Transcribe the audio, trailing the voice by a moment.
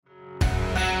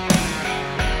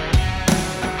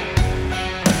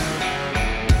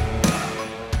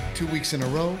weeks in a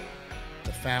row.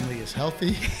 The family is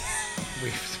healthy. we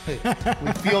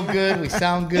feel good. We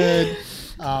sound good.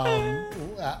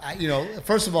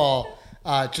 First of all,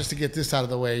 just to get this out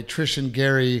of the way, Trish and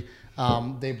Gary,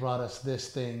 they brought us this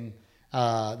thing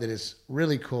that is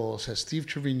really cool. It says Steve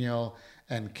Trevino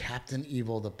and Captain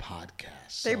Evil, the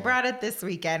podcast. They brought it this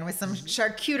weekend with some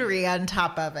charcuterie on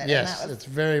top of it. Yes, it's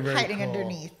very, very hiding cool.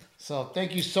 underneath. So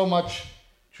thank you so much,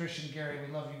 Trish and Gary.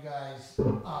 We love you guys.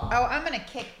 I'm going to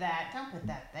kick that. Don't put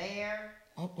that there.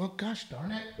 Oh, well, gosh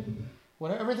darn it.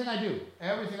 Everything I do.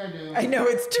 I know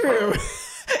it's true.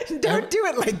 Don't do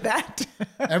it like that.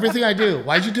 Everything I do.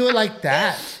 Why'd you do it like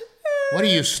that? What are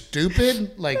you,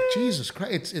 stupid? Like, Jesus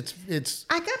Christ. It's.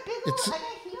 I got heels on.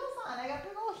 I got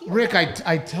big old heels. Rick,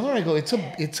 I tell her, I go,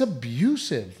 it's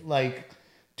abusive. Like,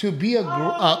 to be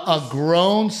a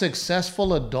grown,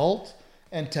 successful adult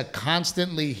and to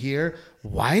constantly hear,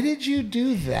 why did you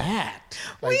do that?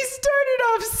 Like, we started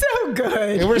off so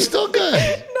good. And we're still good. Not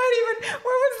even,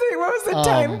 what was the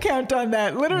time count on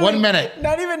that? Literally 1 minute.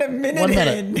 Not even a minute 1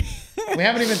 minute. in. We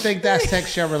haven't even thanked Aztec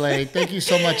Chevrolet. Thank you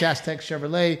so much, Aztec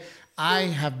Chevrolet. I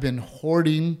have been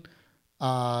hoarding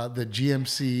the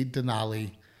GMC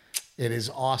Denali. It is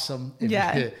awesome.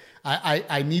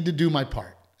 I need to do my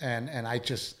part. And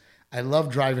I love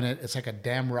driving it. It's like a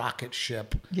damn rocket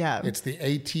ship. Yeah. It's the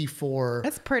AT4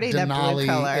 It's pretty, Denali. that blue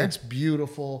color. It's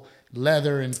beautiful.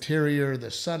 Leather interior, the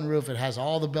sunroof. It has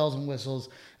all the bells and whistles.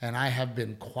 And I have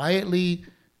been quietly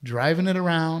driving it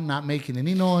around, not making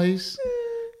any noise.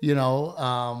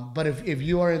 But if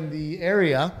you are in the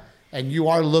area and you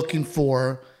are looking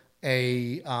for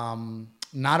a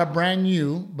not a brand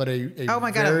new, but a oh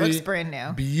my God, it looks brand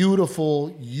new,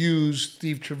 beautiful used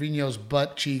Steve Trevino's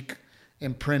butt cheek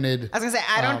imprinted. I was gonna say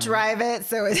I don't drive it,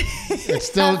 so it's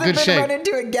still in good shape. Run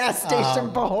into a gas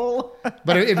station pole.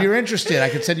 But if you're interested, I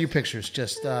can send you pictures.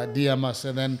 Just DM us,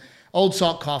 and then Old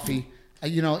Salt Coffee.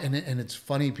 And it's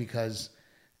funny because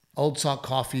Old Salt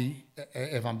Coffee,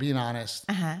 if I'm being honest,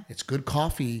 it's good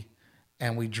coffee,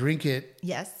 and we drink it.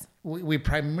 Yes. We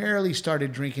primarily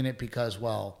started drinking it because,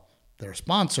 well, they're a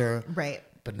sponsor. Right.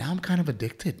 But now I'm kind of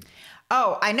addicted.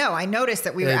 Oh, I know. I noticed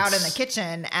that we were out in the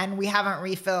kitchen and we haven't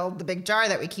refilled the big jar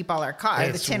that we keep all our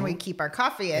the tin we keep our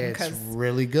coffee in. It's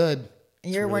really good.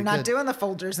 We're not doing the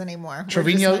Folgers anymore.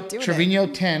 Trevino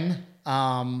 10.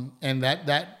 And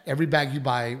that every bag you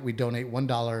buy, we donate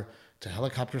 $1 to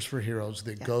Helicopters for Heroes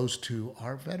that goes to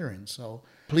our veterans. So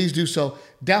please do so.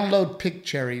 Download Pick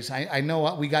Cherries. I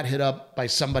know we got hit up by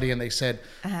somebody and they said,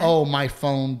 "Oh, my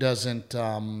phone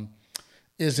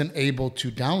isn't able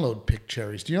to download Pick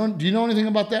Cherries." Do you know anything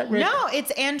about that, Rick? No, it's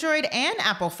Android and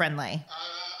Apple friendly. I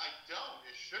don't.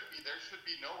 It should be. There should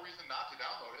be no reason not to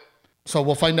download it. So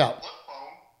we'll find out. Flip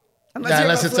phone.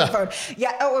 Unless it's a phone.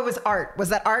 Yeah. Oh, it was Art. Was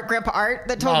that Art, Grandpa Art,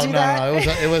 that told you that? No.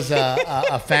 It was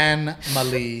a fan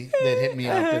Mali that hit me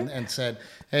up and said,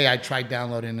 "Hey, I tried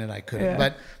downloading it, I couldn't." Yeah.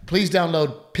 But please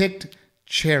download Picked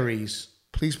Cherries,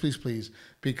 please,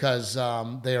 because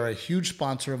they are a huge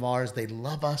sponsor of ours. They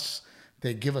love us.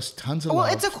 They give us tons of love.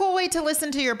 Well, it's a cool way to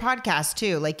listen to your podcast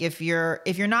too. Like if you're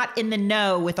not in the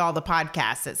know with all the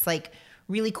podcasts, it's like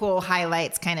really cool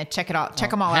highlights. Kind of check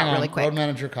them all out really quick. Road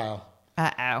Manager Kyle.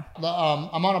 I'm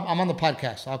on the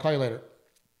podcast. I'll call you later.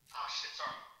 Oh shit!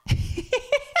 Sorry.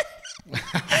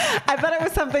 I thought it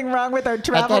was something wrong with our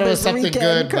travel this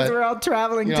weekend because we're all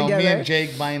traveling together. Me and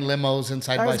Jake buying limos and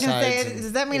side by side.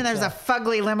 Does that mean there's a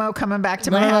fugly limo coming back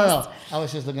to my house? No. I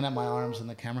was just looking at my arms in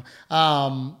the camera.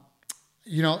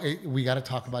 We got to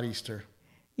talk about Easter.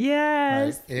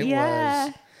 Yes.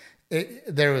 Right?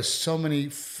 There was so many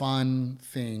fun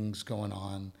things going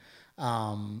on.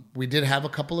 We did have a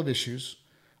couple of issues.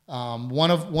 One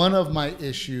of my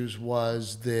issues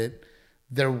was that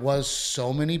there was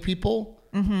so many people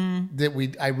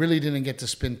that I really didn't get to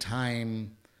spend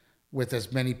time with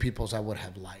as many people as I would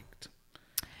have liked.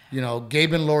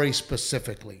 Gabe and Lori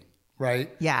specifically, right?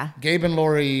 Yeah. Gabe and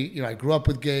Lori, I grew up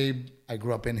with Gabe. I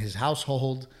grew up in his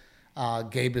household.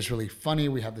 Gabe is really funny.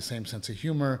 We have the same sense of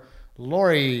humor.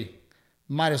 Lori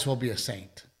might as well be a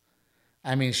saint.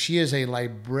 I mean, she is a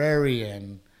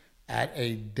librarian at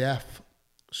a deaf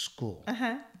school,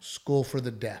 school for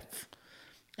the deaf.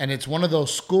 And it's one of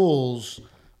those schools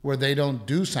where they don't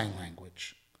do sign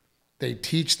language. They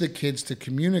teach the kids to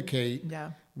communicate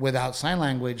without sign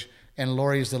language. And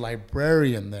Lori's the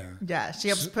librarian there. Yeah, she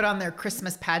helps put on their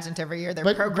Christmas pageant every year,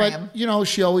 their program. But,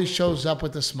 she always shows up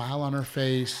with a smile on her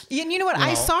face. You know what?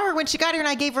 I saw her when she got here and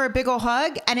I gave her a big old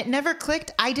hug and it never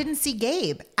clicked. I didn't see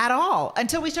Gabe at all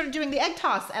until we started doing the egg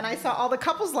toss and I saw all the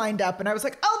couples lined up and I was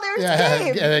like, oh, there's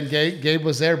Gabe. And then Gabe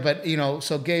was there. But,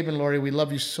 so Gabe and Lori, we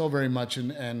love you so very much.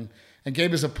 And and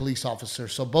Gabe is a police officer.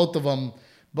 So both of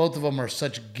them are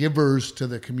such givers to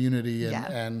the community,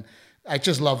 and I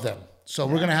just love them. So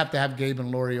we're gonna have to have Gabe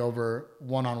and Lori over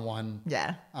one-on-one.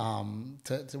 Yeah.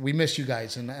 We miss you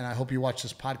guys, and I hope you watch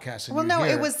this podcast. And Well, no,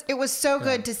 it was so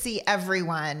good to see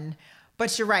everyone.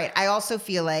 But you're right. I also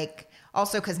feel like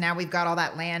because now we've got all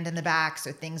that land in the back,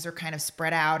 so things are kind of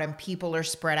spread out and people are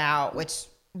spread out, which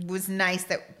was nice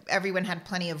that everyone had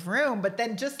plenty of room. But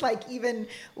then just like even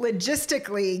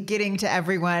logistically getting to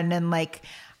everyone, and like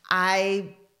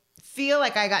I feel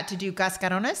like I got to do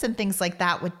cascarones and things like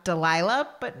that with Delilah,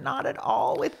 but not at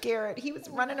all with Garrett. He was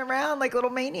running around like a little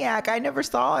maniac. I never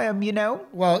saw him, you know?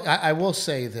 Well, I will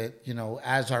say that, you know,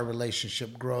 as our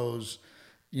relationship grows,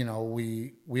 you know,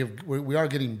 we are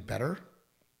getting better.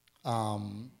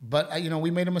 But, you know, we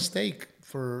made a mistake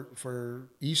for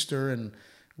Easter, and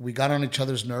we got on each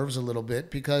other's nerves a little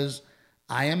bit because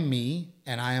I am me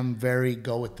and I am very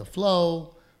go with the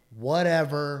flow,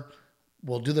 whatever.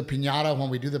 We'll do the piñata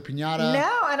when we do the piñata.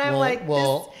 No, and I'm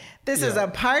this is a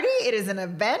party. It is an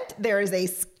event. There is a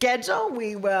schedule.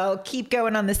 We will keep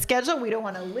going on the schedule. We don't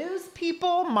want to lose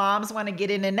people. Moms want to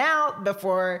get in and out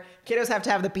before kiddos have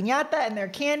to have the piñata and their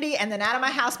candy, and then out of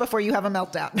my house before you have a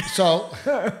meltdown.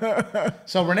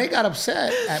 So Renee got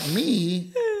upset at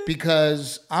me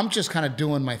because I'm just kind of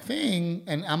doing my thing,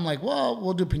 and I'm like, well,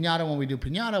 we'll do piñata when we do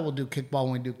piñata. We'll do kickball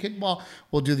when we do kickball.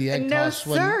 We'll do the egg toss.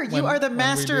 No, sir. You are the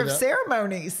master of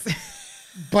ceremonies.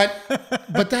 But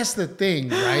that's the thing,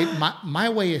 right? My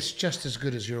way is just as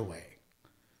good as your way.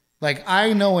 Like,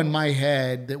 I know in my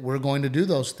head that we're going to do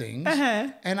those things,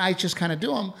 and I just kind of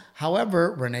do them.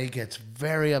 However, Renee gets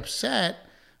very upset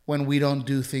when we don't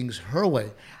do things her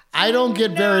way. I don't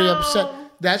get very upset.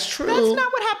 That's true. That's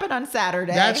not what happened on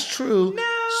Saturday. That's true.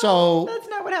 No, that's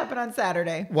not what happened on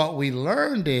Saturday. What we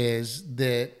learned is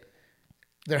that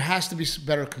there has to be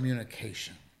better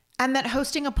communication. And that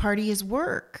hosting a party is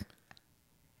work.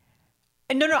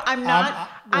 No, I'm not.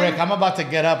 Rick, I'm about to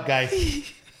get up, guys.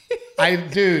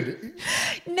 Dude.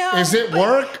 No. Is it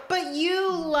work? But you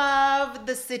love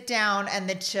the sit down and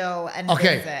the chill and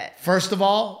visit. First of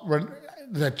all,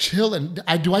 the chill and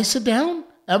do I sit down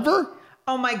ever?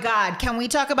 Oh my God. Can we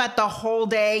talk about the whole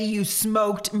day you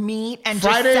smoked meat and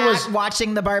just sat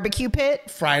watching the barbecue pit?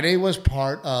 Friday was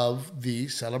part of the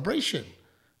celebration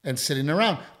and sitting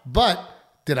around. But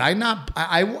did I not?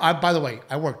 I by the way,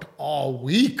 I worked all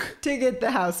week to get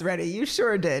the house ready. You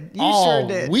sure did. All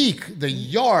week. The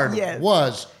yard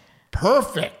was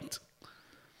perfect.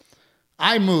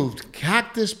 I moved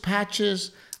cactus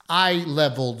patches. I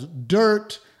leveled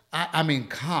dirt. I mean,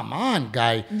 come on,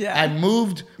 guy. Yeah. I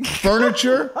moved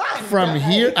furniture from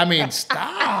here. I mean, stop.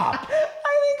 I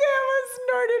think I almost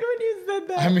snorted when you said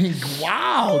that. I mean,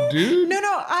 wow, dude.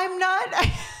 No, I'm not.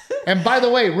 And by the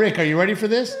way, Rick, are you ready for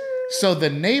this? So the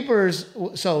neighbors,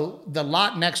 the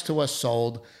lot next to us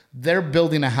sold. They're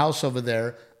building a house over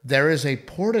there. There is a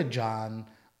porta-john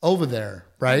over there,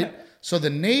 right? Okay. So the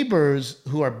neighbors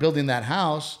who are building that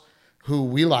house, who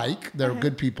we like, they're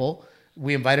good people.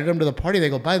 We invited them to the party. They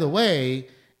go, by the way,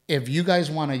 if you guys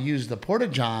want to use the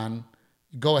porta-john,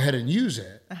 go ahead and use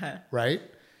it, right?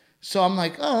 So I'm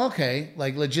like, oh, okay.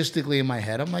 Like logistically in my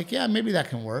head, I'm like, yeah, maybe that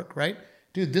can work, right?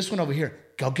 Dude, this one over here,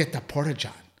 go get the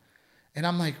porta-john. And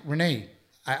I'm like, Renee,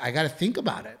 I got to think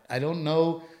about it. I don't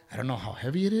know how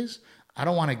heavy it is. I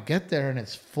don't want to get there and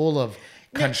it's full of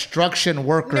construction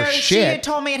worker shit. She had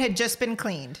told me it had just been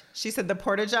cleaned. She said the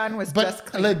porta-john was just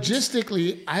cleaned. But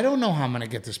logistically, I don't know how I'm going to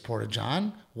get this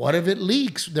porta-john. What if it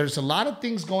leaks? There's a lot of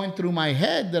things going through my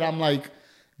head that I'm like,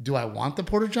 do I want the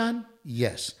porta-john?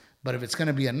 Yes. But if it's going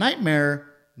to be a nightmare,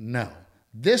 no.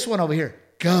 This one over here,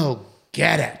 go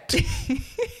get it.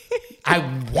 I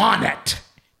want it.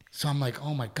 So I'm like,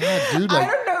 oh my God, dude. Like,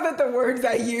 I don't know that the words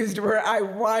I used were I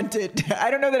want it. I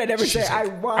don't know that I'd ever say I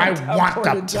want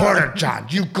the porta-john.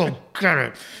 You go get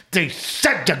it. They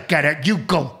said to get it. You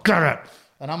go get it.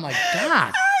 And I'm like,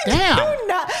 God damn.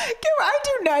 I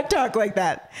do not talk like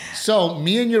that. So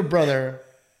me and your brother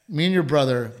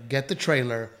get the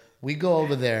trailer. We go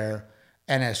over there.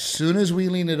 And as soon as we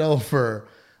lean it over,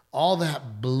 all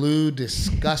that blue,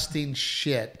 disgusting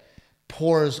shit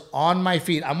pours on my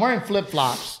feet. I'm wearing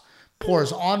flip-flops.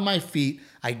 Pours on my feet.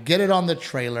 I get it on the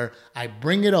trailer. I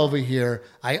bring it over here.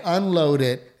 I unload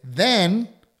it. Then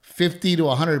 50 to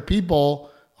 100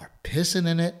 people are pissing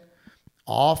in it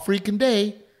all freaking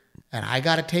day. And I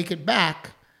got to take it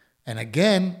back. And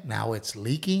again, now it's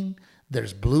leaking.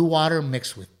 There's blue water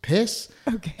mixed with piss.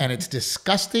 Okay. And it's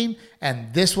disgusting.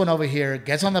 And this one over here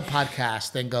gets on the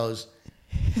podcast and goes,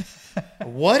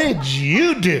 what did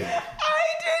you do? I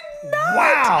did not.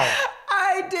 Wow.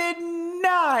 I did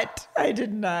not. not. I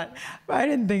did not. I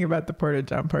didn't think about the porta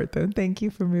john part though. Thank you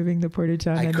for moving the porta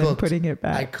john and then putting it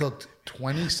back. I cooked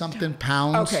 20-something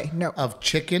pounds of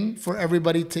chicken for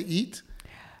everybody to eat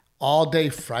all day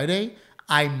Friday.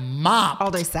 I mopped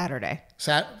all day Saturday.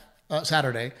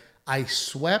 Saturday. I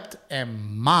swept and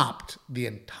mopped the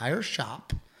entire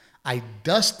shop. I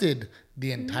dusted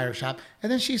the entire shop.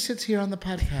 And then she sits here on the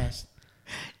podcast.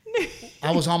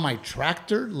 I was on my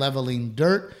tractor leveling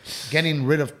dirt, getting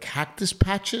rid of cactus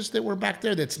patches that were back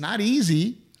there. That's not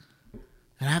easy.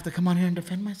 And I have to come on here and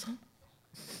defend myself?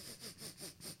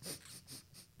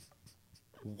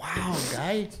 Wow,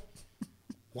 guy.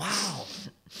 Wow.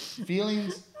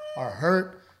 Feelings are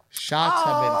hurt. Shots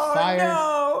have been fired.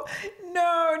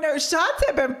 No. Shots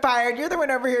have been fired. You're the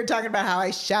one over here talking about how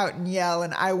I shout and yell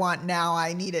and I want now,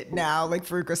 I need it now, like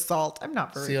Veruca Salt. I'm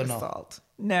not Veruca Salt.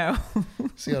 No.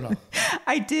 See or no?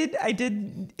 I did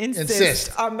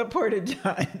insist on the porta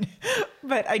john,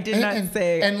 but I did not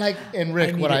say. And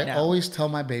Rick, what I always tell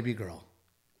my baby girl,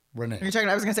 Renee. I was going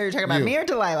to say you're talking about me or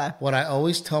Delilah. What I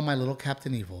always tell my little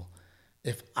Captain Evil,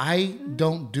 if I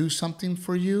don't do something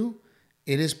for you,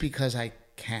 it is because I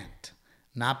can't,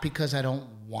 not because I don't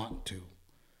want to.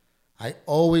 I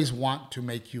always want to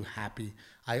make you happy.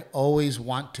 I always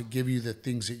want to give you the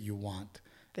things that you want.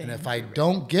 And if I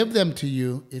don't give them to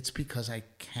you, it's because I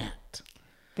can't.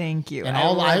 Thank you. And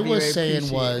all I was saying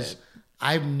was,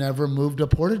 I've never moved a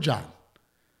porta john.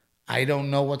 I don't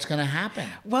know what's going to happen.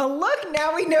 Well, look,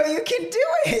 now we know you can do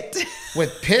it.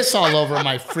 With piss all over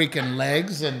my freaking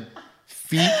legs and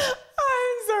feet.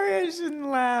 I'm sorry, I shouldn't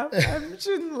laugh.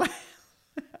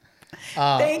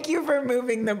 Thank you for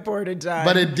moving the porta john.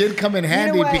 But it did come in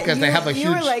handy because they have a huge...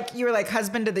 You were like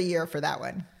husband of the year for that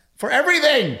one. For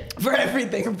everything.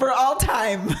 For all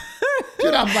time.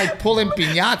 Dude, I'm like pulling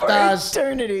piñatas. For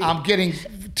eternity. I'm getting...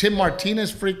 Tim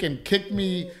Martinez freaking kicked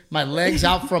my legs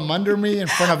out from under me in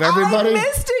front of everybody. I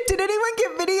missed it. Did anyone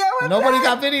get video of Nobody that?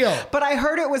 got video. But I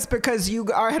heard it was because you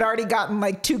had already gotten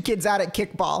like 2 kids out at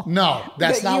kickball. No,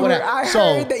 that's not what I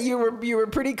heard that you were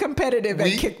pretty competitive at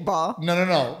kickball.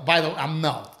 No. By the way,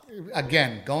 no.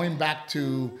 Again, going back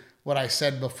to what I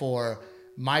said before,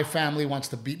 my family wants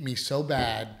to beat me so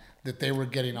bad that they were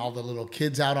getting all the little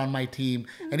kids out on my team.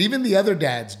 And even the other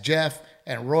dads, Jeff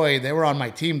and Roy, they were on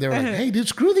my team. They were like, hey, dude,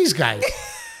 screw these guys.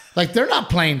 Like, they're not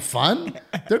playing fun.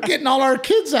 They're getting all our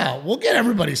kids out. We'll get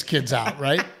everybody's kids out,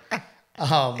 right?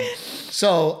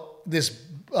 So this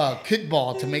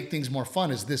kickball, to make things more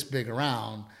fun, is this big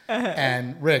around.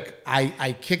 And Rick,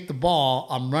 I kicked the ball.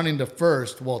 I'm running to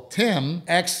first. Well, Tim,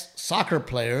 ex-soccer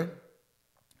player,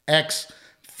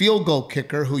 ex-field goal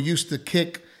kicker who used to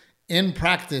kick in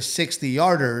practice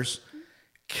 60-yarders,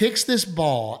 kicks this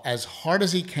ball as hard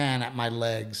as he can at my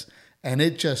legs, and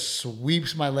it just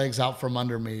sweeps my legs out from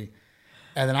under me.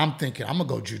 And then I'm thinking, I'm going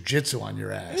to go jiu-jitsu on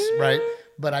your ass, right?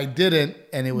 But I didn't,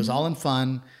 and it was all in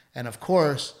fun. And, of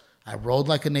course, I rolled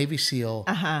like a Navy SEAL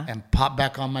and popped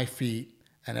back on my feet,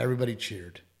 and everybody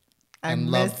cheered. I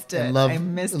missed it.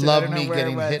 Loved me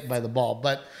getting hit by the ball.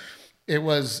 But it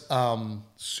was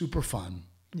super fun.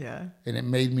 Yeah. And it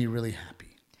made me really happy.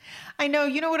 I know.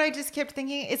 You know what I just kept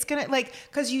thinking? It's going to, like,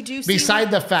 because you do see... Beside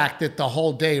the fact that the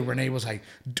whole day, Renee was like,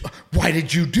 why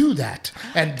did you do that?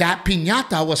 And that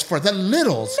piñata was for the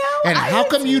littles. No, and how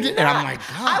come you did... And I'm like,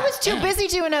 God. I was too busy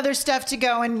doing other stuff to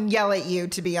go and yell at you,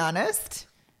 to be honest.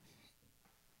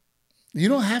 You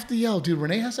don't have to yell, dude.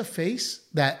 Renee has a face,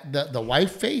 that the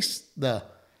wife face, the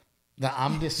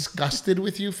I'm disgusted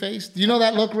with you face. Do you know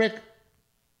that look, Rick?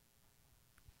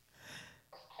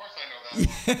 Of course I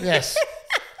know that. Yes.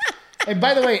 And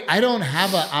by the way, I don't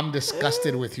have a I'm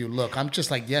disgusted with you look. I'm just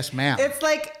like, yes, ma'am. It's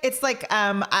like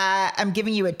I'm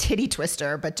giving you a titty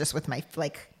twister, but just with my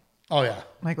Oh yeah.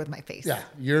 Like with my face. Yeah.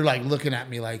 You're like looking at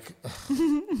me like, why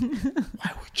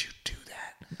would you do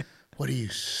that? What are you,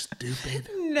 stupid?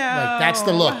 No. Like, that's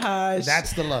the look. Hush.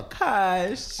 That's the look.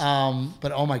 Hush.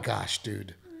 But oh my gosh,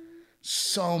 dude.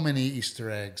 So many Easter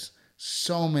eggs.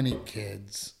 So many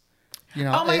kids. You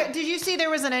know, oh my God. Did you see there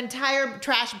was an entire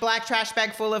black trash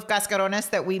bag full of cascarones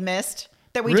that we missed?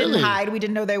 That we didn't hide. We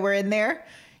didn't know they were in there.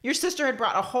 Your sister had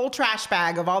brought a whole trash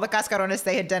bag of all the cascarones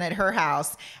they had done at her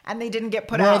house, and they didn't get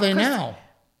put out. Where are they now?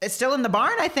 It's still in the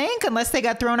barn, I think, unless they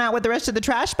got thrown out with the rest of the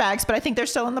trash bags, but I think they're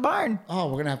still in the barn. Oh,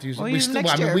 we're going to have to use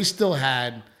them. We still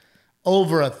had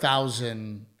over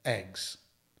 1,000 eggs.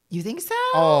 You think so?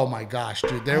 Oh my gosh,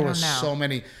 dude. There was so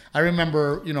many. I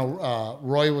remember,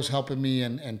 Roy was helping me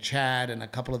and Chad and a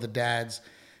couple of the dads,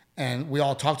 and we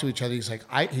all talked to each other. He's like,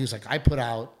 I put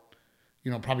out,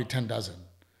 probably 10 dozen.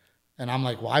 And I'm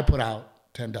like, well, I put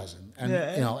out 10 dozen. And,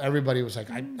 everybody was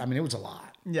like, I mean, it was a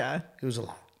lot. Yeah. It was a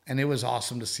lot. And it was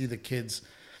awesome to see the kids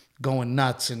going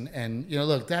nuts. And you know,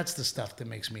 look, that's the stuff that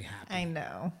makes me happy. I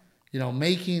know. You know,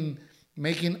 making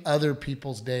other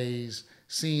people's days,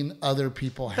 seeing other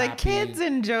people happy. The kids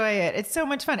enjoy it. It's so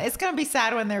much fun. It's going to be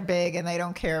sad when they're big and they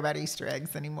don't care about Easter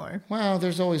eggs anymore. Well,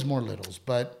 there's always more littles,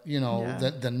 but you know, Yeah.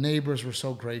 the neighbors were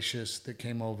so gracious that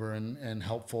came over and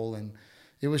helpful, and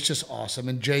it was just awesome.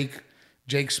 And Jake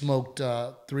smoked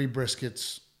 3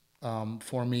 briskets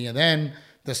for me, and then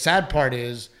the sad part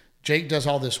is Jake does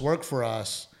all this work for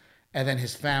us, and then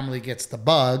his family gets the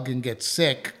bug and gets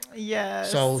sick.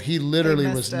 Yes. So he literally They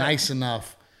was messed up. nice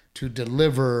enough to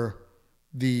deliver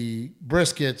the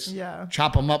briskets, Yeah.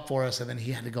 chop them up for us, and then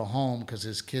he had to go home because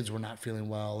his kids were not feeling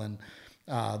well. And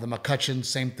the McCutcheons,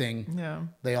 same thing. Yeah.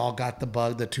 They all got the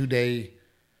bug, the 2-day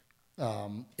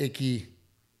icky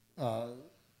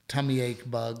tummy ache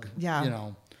bug. Yeah. You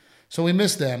know, so we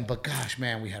missed them, but gosh,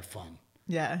 man, we had fun.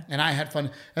 Yeah. And I had fun.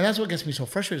 And that's what gets me so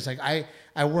frustrated. It's like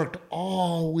I worked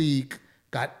all week,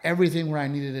 got everything where I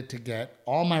needed it to get,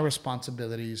 all my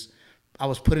responsibilities. I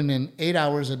was putting in 8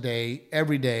 hours a day,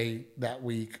 every day that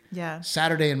week. Yeah.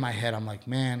 Saturday in my head, I'm like,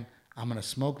 man, I'm going to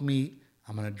smoke meat.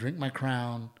 I'm going to drink my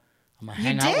Crown. I'm going to You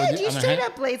hang out with did? you. You I'm gonna stayed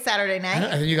hang- up late Saturday night?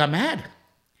 And then you got mad.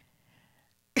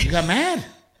 You got mad.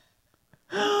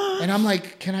 And I'm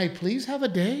like, can I please have a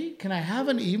day? Can I have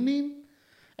an evening?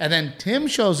 And then Tim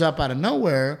shows up out of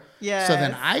nowhere. Yes. So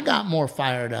then I got more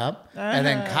fired up. And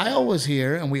then Kyle was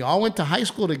here, and we all went to high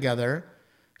school together.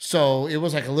 So it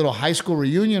was like a little high school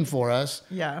reunion for us.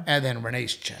 Yeah. And then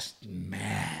Renee's just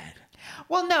mad.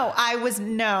 Well, no,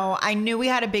 I knew we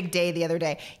had a big day the other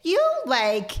day. You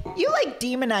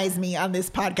demonize me on this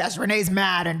podcast. Renee's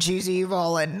mad and she's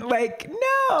evil and like,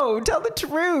 no, tell the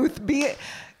truth.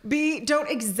 Don't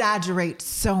exaggerate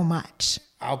so much.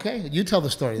 Okay, you tell the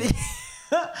story then.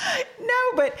 No,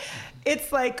 but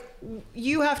it's like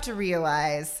you have to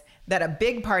realize that a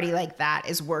big party like that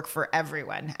is work for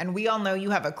everyone. And we all know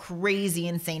you have a crazy,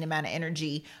 insane amount of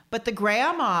energy. But the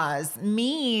grandmas,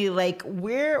 me, like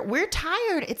we're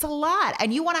tired. It's a lot.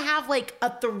 And you want to have like a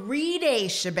 3-day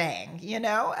shebang, you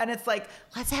know? And it's like,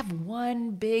 let's have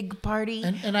one big party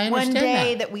And I one understand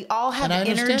day that. that we all have And I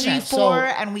understand energy that. for So-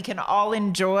 and we can all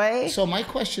enjoy. So my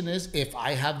question is, if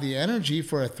I have the energy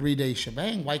for a 3-day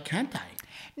shebang, why can't I?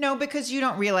 No, because you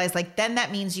don't realize, like, then that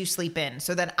means you sleep in.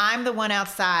 So then I'm the one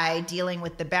outside dealing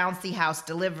with the bouncy house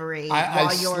delivery while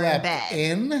I you're slept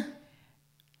in bed.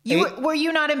 Were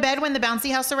you not in bed when the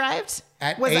bouncy house arrived?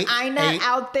 Was Ina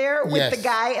out there with Yes. the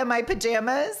guy in my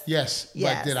pajamas? Yes,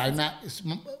 Yes. but did I not?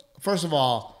 First of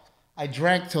all, I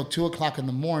drank till 2:00 in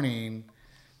the morning,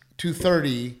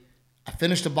 2:30. I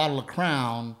finished a bottle of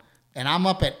Crown, and I'm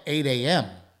up at 8 a.m.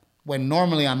 when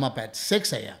normally I'm up at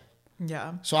 6 a.m.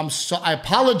 Yeah. So I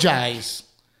apologize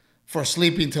for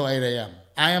sleeping till 8 a.m.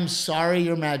 I am sorry,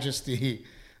 Your Majesty,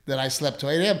 that I slept till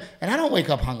 8 a.m. And I don't wake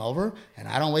up hungover, and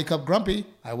I don't wake up grumpy.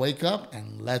 I wake up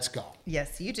and let's go.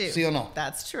 Yes, you do. See or no?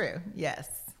 That's true. Yes.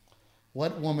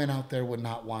 What woman out there would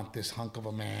not want this hunk of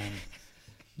a man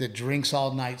that drinks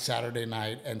all night Saturday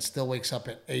night and still wakes up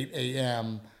at 8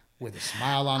 a.m. with a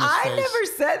smile on his I face? never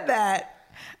said that.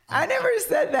 I never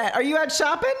said that. Are you out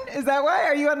shopping? Is that why?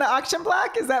 Are you on the auction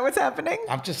block? Is that what's happening?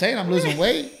 I'm just saying, I'm losing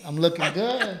weight. I'm looking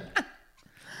good.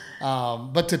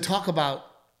 But to talk about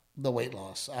the weight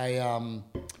loss,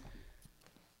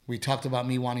 we talked about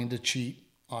me wanting to cheat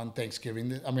on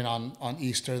Thanksgiving. I mean, on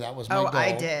Easter, that was my goal.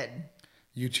 I did.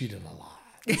 You cheated a lot.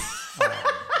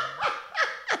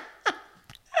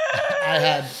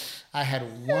 I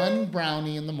had one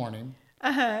brownie in the morning,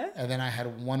 and then I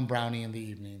had one brownie in the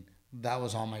evening. That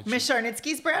was all my cheat. Miss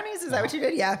Charnitsky's brownies? Is that what you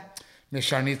did? Yeah. Miss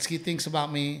Charnitsky thinks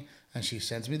about me, and she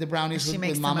sends me the brownies She with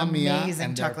makes Mama some Mia. amazing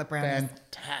And they're chocolate brownies.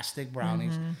 fantastic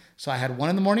brownies. So I had one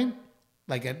in the morning,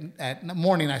 like at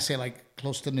morning, I say like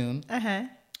close to noon. Uh-huh.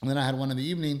 And then I had one in the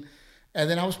evening. And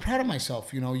then I was proud of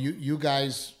myself. You know, you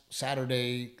guys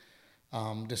Saturday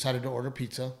decided to order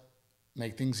pizza,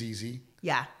 make things easy.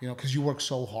 Yeah. You know, because you work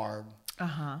so hard.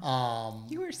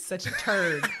 You are such a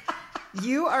turd.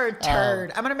 You are a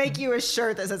turd. I'm going to make you a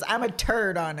shirt that says, I'm a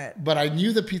turd on it. But I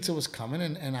knew the pizza was coming,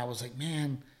 and I was like,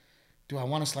 man, do I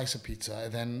want a slice of pizza?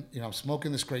 And then, you know, I'm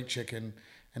smoking this great chicken,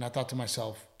 and I thought to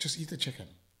myself, just eat the chicken.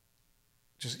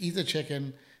 Just eat the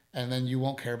chicken, and then you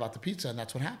won't care about the pizza, and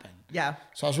that's what happened. Yeah.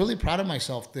 So I was really proud of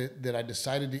myself that I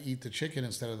decided to eat the chicken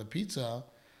instead of the pizza.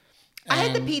 I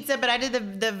had the And- pizza, but I did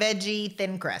the veggie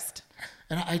thin crust.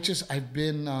 And I've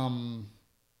been a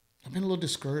little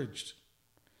discouraged.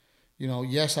 You know,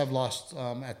 yes, I've lost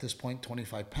at this point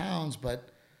 25 pounds, but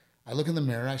I look in the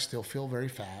mirror, I still feel very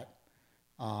fat.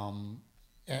 And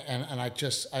I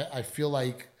feel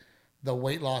like the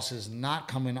weight loss is not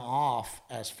coming off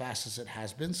as fast as it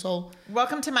has been. So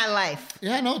Welcome to my life.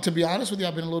 yeah, no, to be honest with you,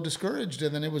 I've been a little discouraged.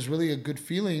 And then it was really a good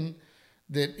feeling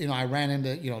that, I ran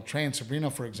into, Trey and Sabrina,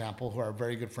 for example, who are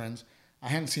very good friends. I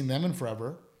hadn't seen them in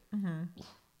forever. Mm-hmm.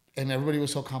 And everybody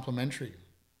was so complimentary.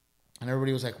 And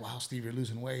everybody was like, wow, Steve, you're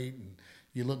losing weight and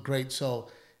you look great. So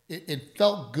it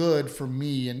felt good for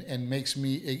me and makes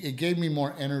me, it gave me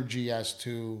more energy as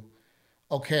to,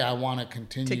 okay, I want to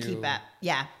continue To keep that.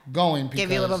 Yeah. going.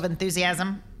 Give you a little of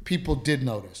enthusiasm. People did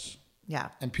notice. Yeah.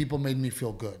 And people made me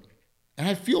feel good. And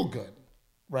I feel good,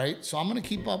 right? So I'm going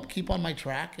to keep on my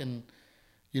track and,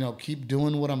 keep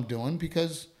doing what I'm doing,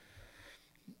 because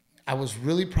I was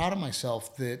really proud of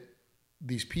myself that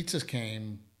these pizzas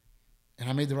came and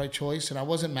I made the right choice, and I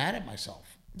wasn't mad at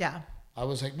myself. Yeah. I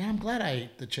was like, man, I'm glad I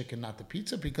ate the chicken, not the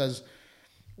pizza, because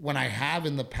when I have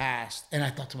in the past, and I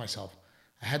thought to myself,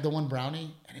 I had the one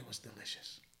brownie and it was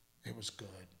delicious. It was good.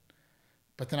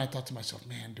 But then I thought to myself,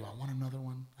 man, do I want another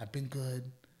one? I've been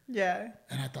good. Yeah.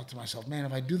 And I thought to myself, man,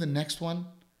 if I do the next one,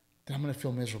 then I'm going to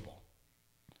feel miserable.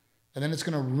 And then it's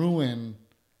going to ruin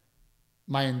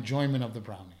my enjoyment of the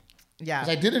brownie. Yeah.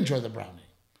 Because I did enjoy the brownie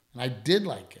and I did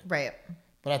like it. Right.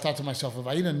 But I thought to myself, if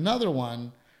I eat another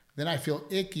one, then I feel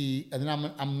icky, and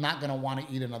then I'm not going to want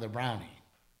to eat another brownie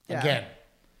again.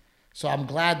 So I'm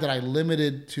glad that I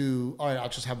limited to, all right, I'll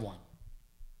just have one,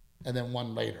 and then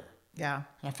one later. Yeah.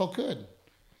 And I felt good.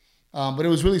 But it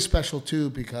was really special too,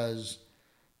 because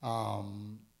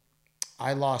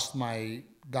I lost one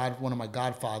of my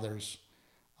godfathers.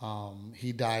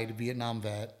 He died, Vietnam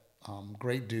vet,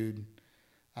 great dude.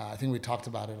 I think we talked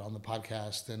about it on the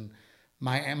podcast. And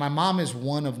my mom is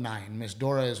one of 9. Miss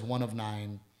Dora is one of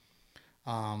 9.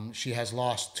 She has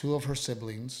lost 2 of her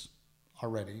siblings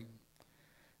already.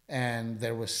 And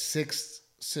there was 6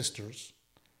 sisters.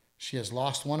 She has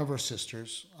lost one of her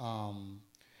sisters.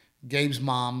 Gabe's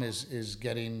mom is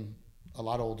getting a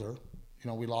lot older.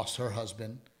 We lost her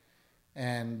husband.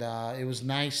 And it was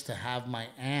nice to have my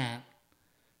aunt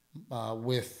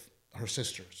with her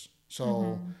sisters.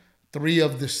 So 3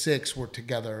 of the 6 were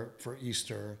together for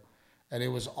Easter. And it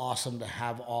was awesome to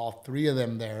have all 3 of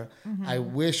them there. Mm-hmm. I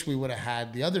wish we would have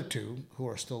had the other 2 who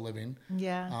are still living.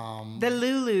 Yeah. The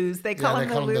Lulus. They call them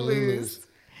the Lulus.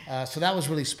 So that was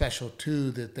really special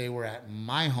too, that they were at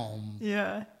my home.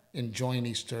 Yeah. Enjoying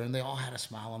Easter, and they all had a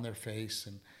smile on their face.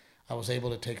 And I was able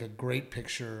to take a great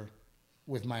picture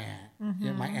with my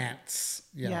aunt, my aunts.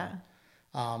 Yeah.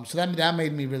 So that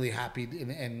made me really happy,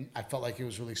 and I felt like it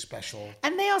was really special.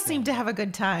 And they all seemed to have a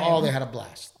good time. Oh, they had a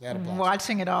blast.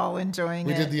 Watching it all, enjoying it.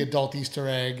 We did the adult Easter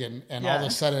egg, and all of a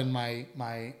sudden my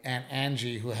Aunt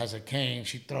Angie, who has a cane,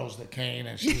 she throws the cane,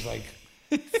 and she's like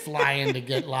flying to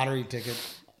get lottery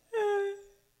tickets.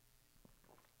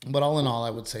 But all in all, I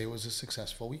would say it was a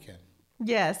successful weekend.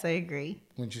 Yes, I agree.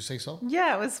 Wouldn't you say so?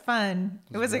 Yeah, it was fun.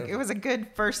 It was a good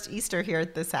first Easter here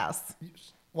at this house.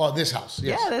 Well, this house,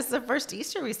 yes. Yeah, this is the first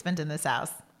Easter we spent in this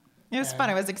house. It was fun.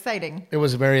 It was exciting. It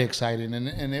was very exciting.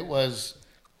 And it was,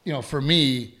 for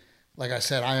me, like I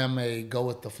said, I am a go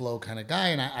with the flow kind of guy.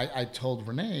 And I told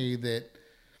Renee that,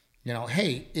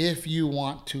 hey, if you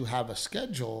want to have a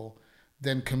schedule,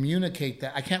 then communicate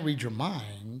that. I can't read your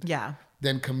mind. Yeah.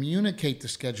 Then communicate the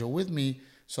schedule with me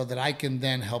so that I can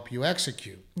then help you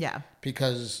execute. Yeah.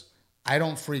 Because I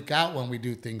don't freak out when we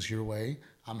do things your way.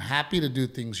 I'm happy to do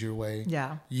things your way.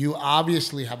 Yeah. You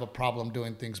obviously have a problem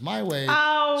doing things my way.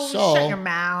 Oh, so shut your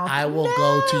mouth. I will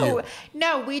go to you.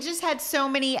 No, we just had so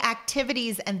many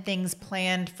activities and things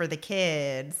planned for the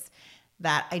kids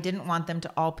that I didn't want them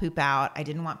to all poop out. I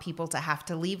didn't want people to have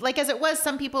to leave. Like as it was,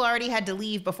 some people already had to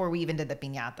leave before we even did the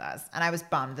piñatas. And I was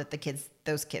bummed that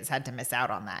those kids had to miss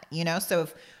out on that, So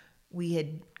if we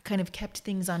had kind of kept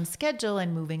things on schedule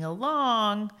and moving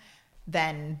along,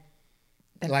 then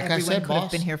like everyone I said, could boss,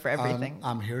 have been here for everything.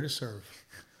 I'm here to serve.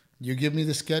 You give me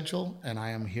the schedule, and I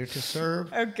am here to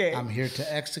serve. Okay. I'm here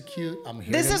to execute.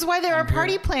 This is why there are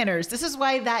party planners. This is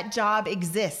why that job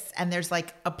exists. And there's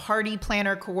like a party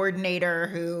planner coordinator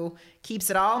who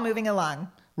keeps it all moving along.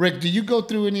 Rick, do you go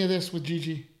through any of this with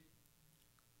Gigi?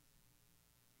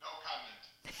 No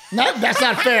comment. No, that's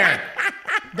not fair.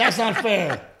 That's not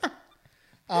fair.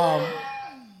 I'm gonna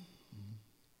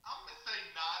say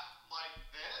not like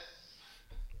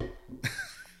this.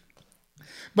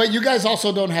 But you guys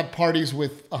also don't have parties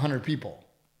with 100 people.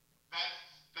 That's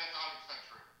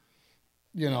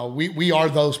 100% true. We are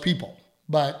those people.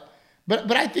 But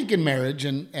I think in marriage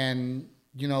and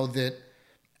that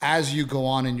as you go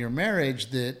on in your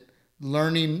marriage, that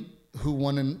learning who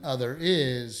one another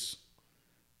is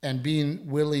and being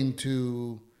willing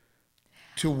to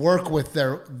work with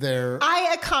their I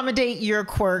accommodate your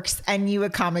quirks and you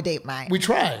accommodate mine. We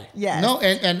try. Yes. No,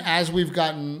 and as we've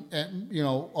gotten,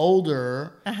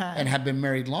 older and have been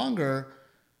married longer,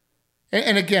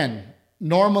 and again,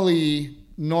 normally,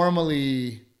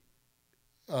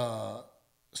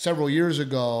 several years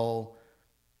ago,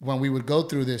 when we would go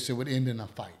through this, it would end in a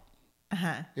fight.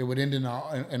 It would end in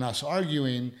us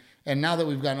arguing. And now that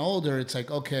we've gotten older, it's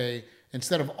like, okay,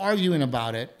 instead of arguing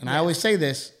about it, and I always say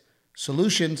this,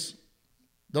 solutions.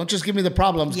 Don't just give me the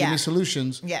problems, give me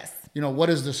solutions. Yes. What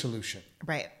is the solution?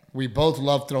 Right. We both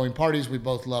love throwing parties. We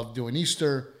both love doing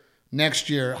Easter. Next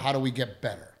year, how do we get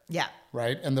better? Yeah.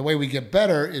 Right? And the way we get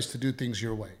better is to do things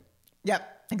your way.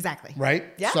 Yep. Exactly. Right?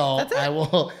 Yeah. So that's it. I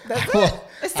will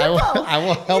It's simple. I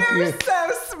will help you. You're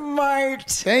so smart.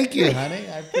 Thank you, honey.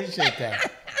 I appreciate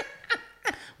that.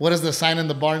 What does the sign in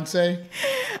the barn say?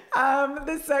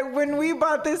 When we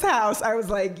bought this house, I was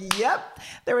like, yep.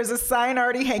 There was a sign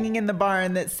already hanging in the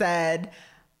barn that said,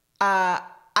 I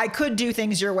could do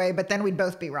things your way, but then we'd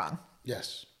both be wrong.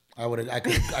 Yes. I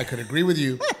could agree with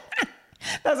you.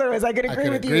 That's what it was. I could agree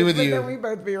with you, but then we'd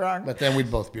both be wrong. But then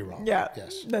we'd both be wrong. Yeah.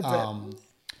 Yes. That's it.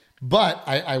 But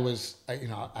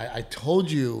I told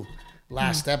you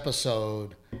last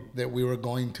episode that we were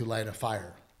going to light a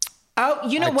fire. Oh,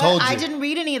 you know I what? told I you. didn't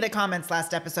read any of the comments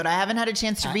last episode. I haven't had a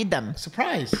chance to read them.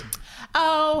 Surprise.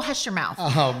 Oh, hush your mouth.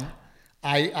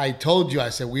 I told you, I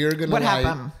said, we are going to What light.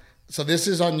 happened? So this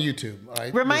is on YouTube, all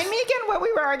right? Remind me again what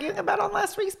we were arguing about on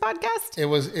last week's podcast.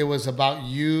 It was about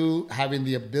you having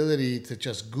the ability to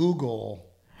just Google.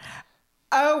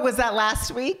 Oh, was that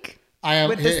last week? I am.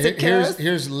 With the sickos?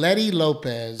 Here's Letty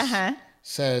Lopez Uh-huh.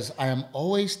 I am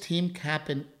always Team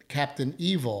Captain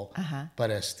Evil,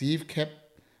 but as Steve kept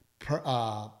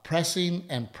pressing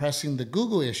the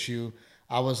Google issue,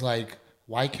 I was like,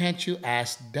 why can't you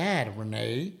ask Dad,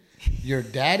 Renee? Your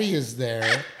daddy is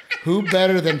there. Who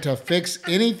better than to fix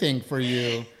anything for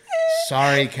you?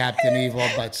 Sorry, Captain Evil,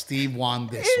 but Steve won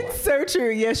this one. It's so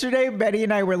true. Yesterday, Betty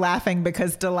and I were laughing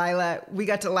because we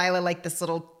got Delilah like this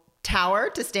little tower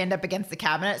to stand up against the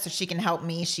cabinet so she can help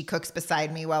me. She cooks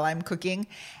beside me while I'm cooking.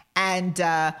 And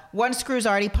one screw's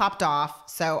already popped off.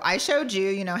 So I showed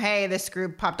you, hey, this screw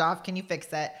popped off. Can you fix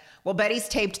it? Well, Betty's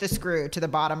taped the screw to the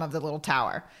bottom of the little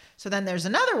tower. So then there's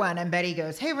another one. And Betty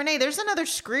goes, hey, Renee, there's another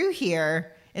screw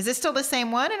here. Is this still the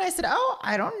same one? And I said, oh,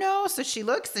 I don't know. So she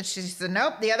looks and she said,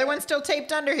 nope, the other one's still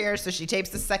taped under here. So she tapes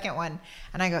the second one.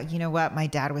 And I go, you know what? My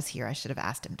dad was here. I should have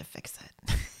asked him to fix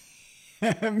it.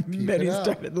 Betty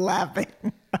started laughing.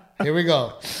 Here we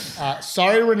go.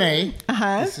 Sorry, Renee.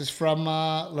 This is from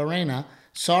Lorena.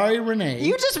 Sorry, Renee.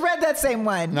 You just read that same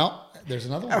one. No, there's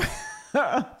another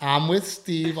one. I'm with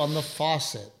Steve on the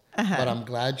faucet, but I'm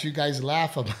glad you guys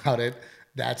laugh about it.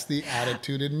 That's the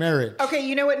attitude in marriage. Okay,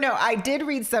 you know what? No, I did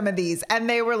read some of these, and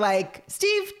they were like,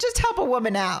 Steve, just help a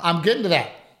woman out. I'm getting to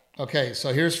that. Okay,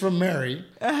 so here's from Mary,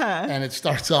 and it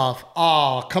starts off,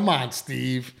 oh, come on,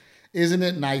 Steve. Isn't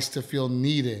it nice to feel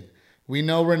needed? We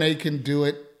know Renee can do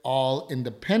it all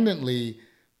independently,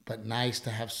 but nice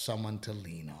to have someone to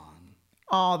lean on.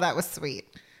 Oh, that was sweet.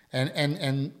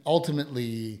 And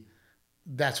ultimately,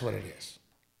 that's what it is.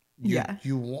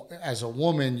 You as a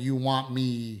woman, you want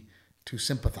me to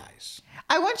sympathize.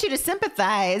 I want you to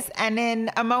sympathize, and in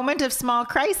a moment of small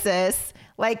crisis,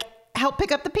 help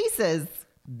pick up the pieces.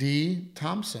 D.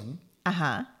 Thompson.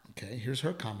 Okay, here's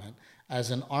her comment. As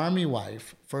an Army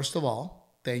wife, first of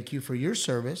all, thank you for your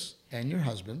service and your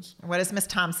husband's. What does Miss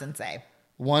Thompson say?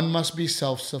 One must be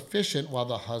self-sufficient while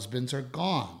the husbands are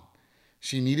gone.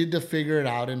 She needed to figure it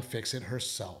out and fix it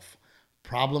herself.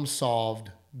 Problem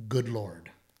solved. Good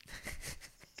Lord.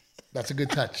 That's a good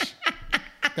touch.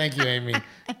 Thank you, Amy.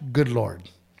 Good Lord.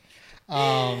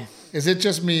 Is it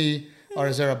just me, or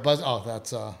is there a buzz? Oh,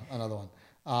 that's another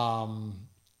one.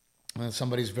 And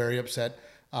somebody's very upset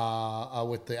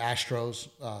with the Astros,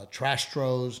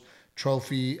 Trastros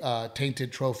trophy,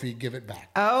 tainted trophy, give it back.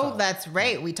 Oh, so, that's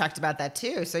right. We talked about that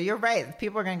too. So you're right.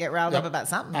 People are going to get riled up about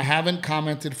something. I haven't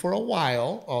commented for a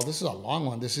while. Oh, this is a long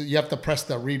one. You have to press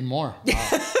the read more.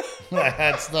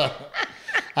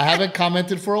 I haven't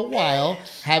commented for a while.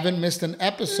 Haven't missed an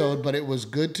episode, but it was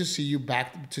good to see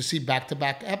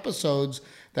back-to-back episodes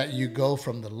that you go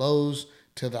from the lows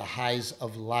to the highs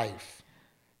of life.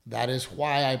 That is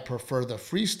why I prefer the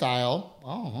freestyle.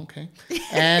 Oh, okay.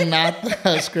 And not the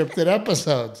scripted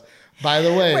episodes. By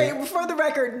the way. Wait, for the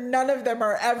record, none of them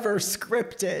are ever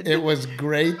scripted. It was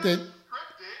great that.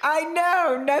 I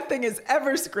know. Nothing is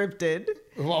ever scripted.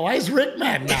 Well, why is Rick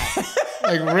mad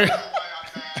now? Rick.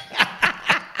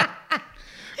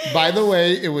 By the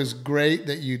way, it was great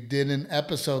that you did an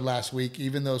episode last week,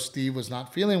 even though Steve was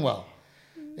not feeling well.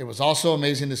 It was also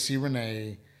amazing to see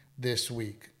Renee this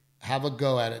week. Have a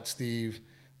go at it, Steve.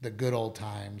 The good old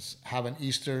times. Have an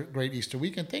great Easter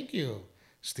weekend. Thank you.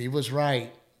 Steve was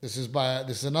right. This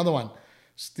is another one.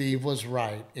 Steve was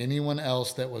right. Anyone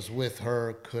else that was with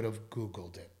her could have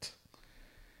Googled it.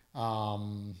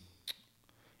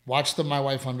 Watched My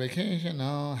Wife on Vacation.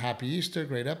 No. Happy Easter.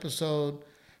 Great episode.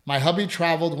 My hubby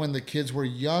traveled when the kids were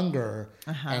younger,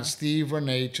 and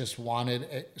Renee just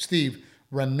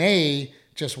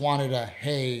wanted a,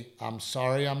 hey, I'm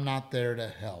sorry I'm not there to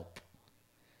help.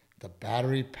 The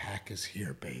battery pack is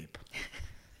here, babe.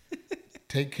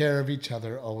 Take care of each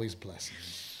other. Always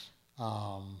blessings.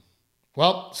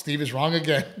 Well, Steve is wrong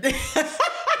again.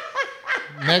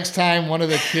 Next time one of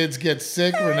the kids gets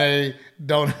sick, Renee,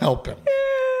 don't help him.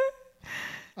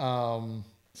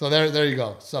 So there you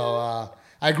go. So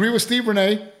I agree with Steve,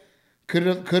 Renee. Could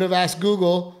have asked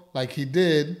Google like he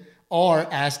did, or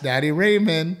asked Daddy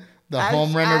Raymond,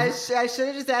 home renovator. I should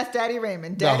have just asked Daddy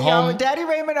Raymond. Daddy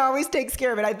Raymond always takes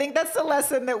care of it. I think that's the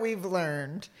lesson that we've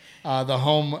learned. The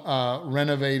home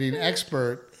renovating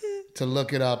expert to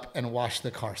look it up and wash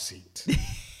the car seat.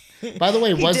 By the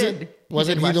way, wasn't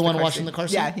he the one washing the car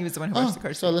seat? Yeah, he was the one who washed the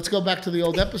car seat. So let's go back to the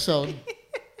old episode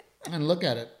and look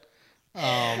at it.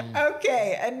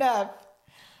 Okay, enough.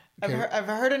 Okay. I've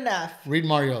heard enough. Read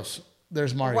Mario's.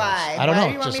 There's Mario's. Why? I don't Why know.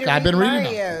 Do you want Just me to I've been reading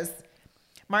Mario's? them.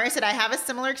 Mario said, I have a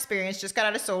similar experience. Just got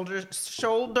out of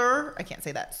shoulder, I can't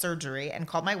say that, surgery, and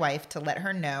called my wife to let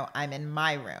her know I'm in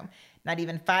my room. Not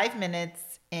even 5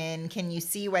 minutes in. Can you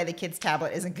see why the kid's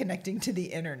tablet isn't connecting to the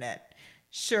internet?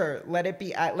 Sure. Let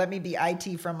me be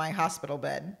IT from my hospital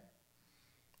bed.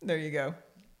 There you go.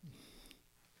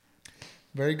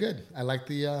 Very good. I like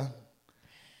the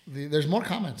there's more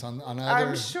comments on other.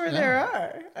 I'm sure there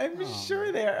are.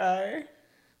 Sure there are.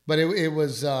 But it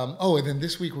was, and then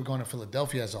this week we're going to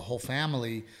Philadelphia as a whole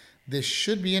family. This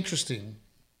should be interesting.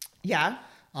 Yeah.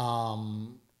 Have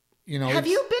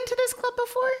you been to this club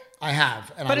before? I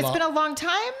have. But it's been a long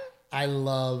time? I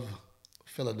love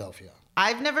Philadelphia.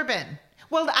 I've never been.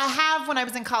 Well, I have when I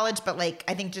was in college, but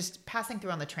I think just passing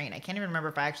through on the train. I can't even remember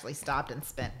if I actually stopped and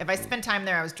spent. If I spent time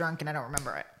there, I was drunk and I don't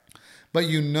remember it. But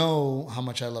you know how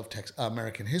much I love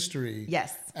American history.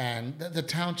 Yes. And the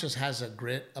town just has a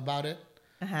grit about it.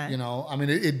 Uh-huh. I mean,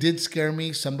 it did scare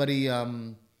me. Somebody,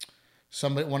 one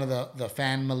of the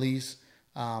families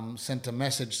sent a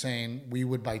message saying we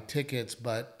would buy tickets,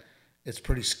 but it's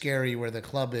pretty scary where the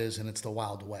club is and it's the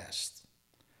Wild West.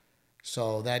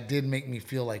 So that did make me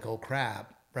feel like, oh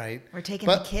crap, right? We're taking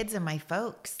the kids and my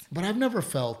folks. But I've never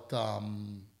felt,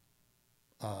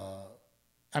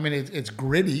 it's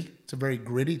gritty. It's a very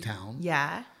gritty town.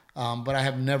 Yeah. But I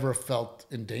have never felt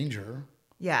in danger.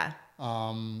 Yeah.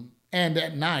 And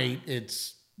at night,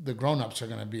 it's the grown-ups are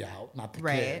going to be out, not the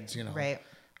kids, Right.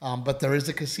 But there is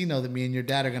a casino that me and your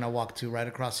dad are going to walk to right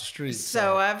across the street.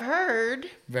 So I've heard.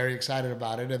 Very excited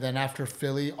about it. And then after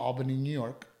Philly, Albany, New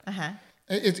York. Uh-huh.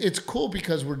 It's cool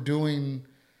because we're doing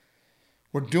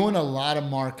a lot of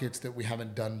markets that we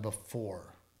haven't done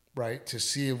before, right? To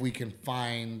see if we can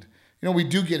find, we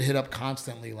do get hit up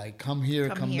constantly, like come here,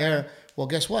 come there. Well,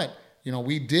 guess what?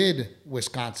 We did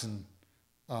Wisconsin.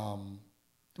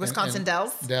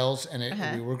 Dells,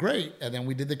 and we were great. And then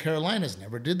we did the Carolinas.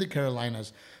 Never did the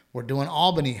Carolinas. We're doing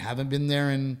Albany. Haven't been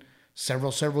there in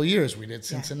several years. We did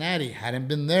Cincinnati. Yeah. Hadn't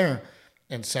been there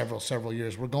in several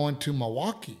years. We're going to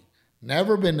Milwaukee.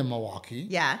 Never been to Milwaukee.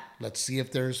 Yeah. Let's see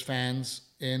if there's fans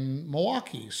in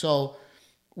Milwaukee. So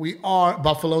we are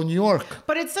Buffalo, New York.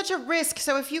 But it's such a risk.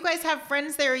 So if you guys have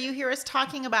friends there, or you hear us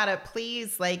talking about it,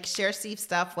 please share Steve's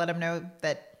stuff. Let him know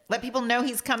that. Let people know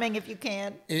he's coming if you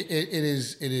can. It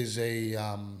is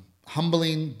a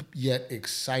humbling yet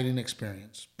exciting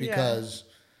experience because,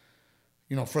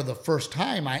 for the first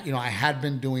time, I had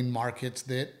been doing markets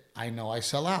that I know I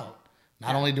sell out.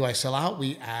 Not only do I sell out,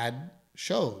 we add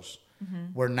shows.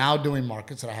 Mm-hmm. We're now doing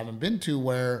markets that I haven't been to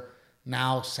where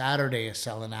now Saturday is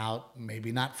selling out,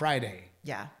 maybe not Friday.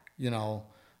 Yeah.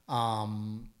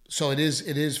 So it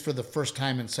is for the first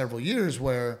time in several years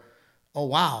where, oh,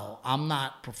 wow, I'm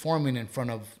not performing in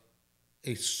front of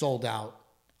a sold out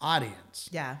audience.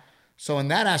 Yeah. So in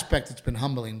that aspect, it's been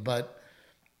humbling, but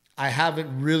I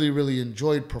haven't really, really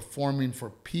enjoyed performing for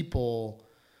people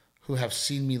who have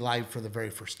seen me live for the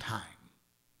very first time,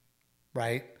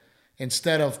 right?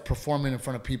 Instead of performing in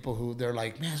front of people who they're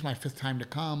like, man, it's my 5th time to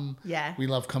come. Yeah. We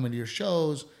love coming to your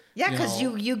shows. Yeah, because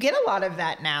you get a lot of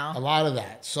that now. A lot of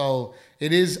that. So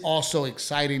it is also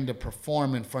exciting to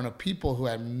perform in front of people who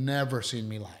have never seen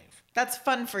me live. That's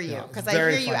fun for you because I hear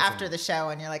you after the show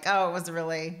and you're like, oh, it was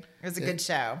a good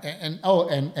show.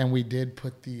 And we did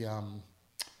put the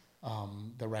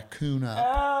the raccoon up.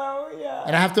 Oh yeah.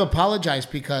 And I have to apologize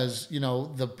because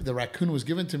the raccoon was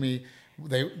given to me.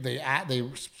 They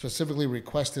specifically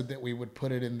requested that we would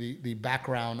put it in the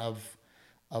background of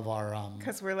our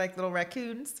Because we're like little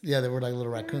raccoons. yeah, they were like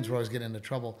little raccoons. We're always getting into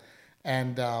trouble,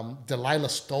 and Delilah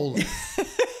stole it.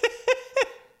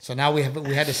 So now we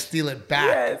had to steal it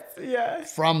back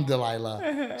from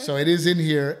Delilah. So it is in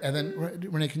here. And then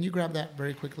Renee, can you grab that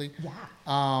very quickly? Yeah.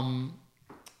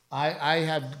 I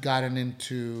have gotten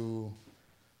into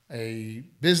a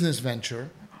business venture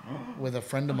with a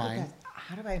friend of mine.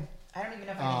 How do I don't even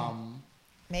know if I can.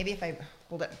 Maybe if I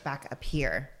hold it back up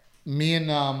here. Me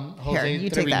and Jose you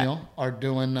take that. Trevino are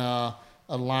doing a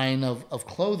line of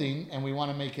clothing, and we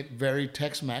want to make it very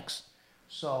Tex-Mex.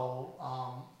 So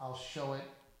I'll show it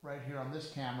right here on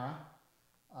this camera.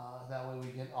 That way we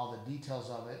get all the details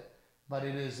of it. But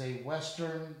it is a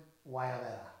Western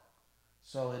guayabera.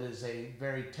 So it is a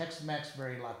very Tex-Mex,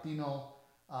 very Latino,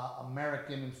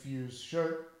 American-infused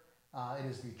shirt. It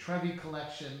is the Trevi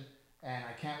collection, and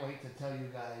I can't wait to tell you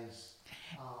guys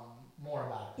more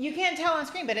about it. You can't tell on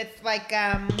screen, but it's like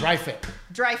Dry fit.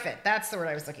 dry fit. That's the word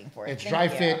I was looking for. It's Thank dry you.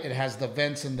 fit. It has the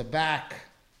vents in the back.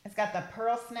 It's got the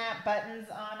pearl snap buttons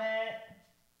on it.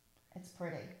 It's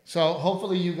pretty. So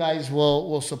hopefully you guys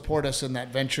will support us in that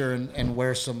venture and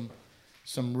wear some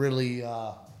really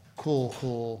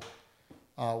cool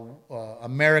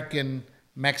American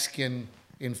Mexican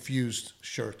infused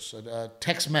shirts,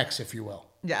 Tex-Mex, if you will.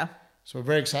 Yeah. So we're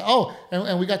very excited. Oh,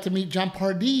 and we got to meet John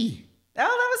Pardee. Oh,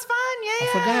 that was fun. Yeah.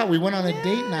 I forgot. We went on a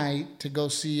date night to go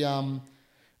see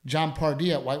John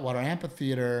Pardee at Whitewater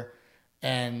Amphitheater.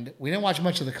 And we didn't watch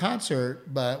much of the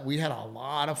concert, but we had a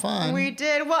lot of fun. We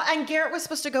did. Well, and Garrett was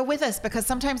supposed to go with us because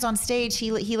sometimes on stage,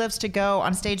 he loves to go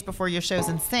on stage before your shows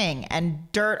and sing.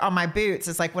 And Dirt on My Boots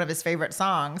is like one of his favorite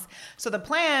songs. So the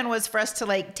plan was for us to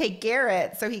like take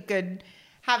Garrett so he could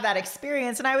have that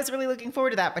experience. And I was really looking forward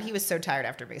to that. But he was so tired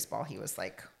after baseball. He was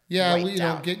like, yeah, wiped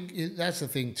out. That's the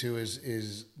thing too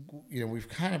is we've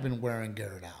kind of been wearing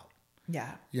Garrett out.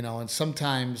 Yeah. And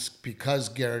sometimes because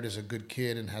Garrett is a good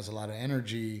kid and has a lot of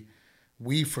energy,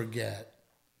 we forget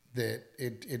that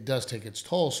it does take its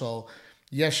toll. So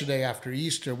yesterday after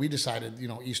Easter, we decided,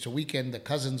 Easter weekend, the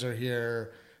cousins are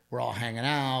here. We're all hanging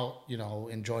out,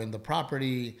 enjoying the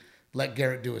property. Let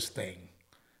Garrett do his thing.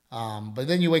 But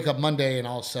then you wake up Monday and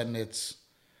all of a sudden it's,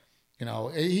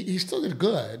 he still did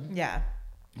good. Yeah.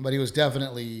 But he was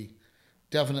definitely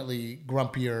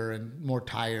grumpier and more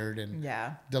tired. And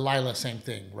yeah. Delilah, same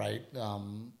thing, right?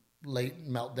 Late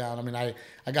meltdown. I mean, I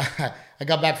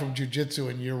got back from jiu-jitsu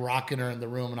and you're rocking her in the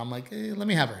room and I'm like, hey, let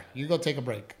me have her. You go take a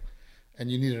break.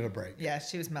 And you needed a break. Yeah,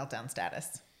 she was meltdown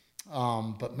status.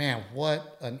 But man,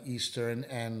 what an Easter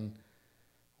and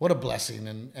what a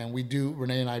blessing. And we do,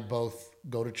 Renee and I both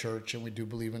go to church and we do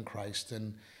believe in Christ.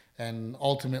 And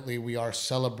ultimately we are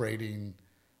celebrating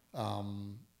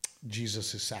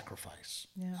Jesus' sacrifice.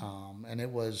 Yeah. And it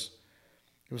was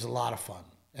a lot of fun.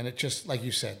 And it just, like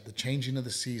you said, the changing of the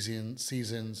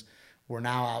seasons, we're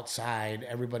now outside,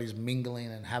 everybody's mingling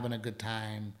and having a good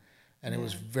time. And it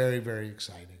was very, very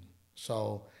exciting.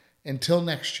 So until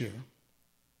next year.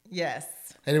 Yes.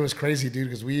 And it was crazy, dude,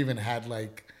 because we even had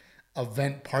like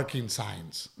event parking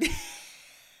signs.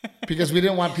 Because we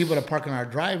didn't want people to park in our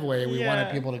driveway. We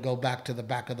wanted people to go back to the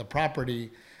back of the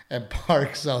property and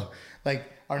park. So like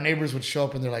our neighbors would show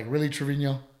up and they're like, really,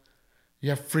 Trevino? You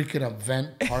have freaking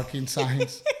event parking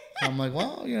signs? I'm like,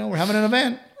 well, we're having an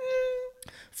event.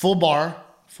 Full bar.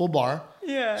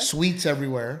 Yeah. Suites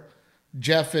everywhere.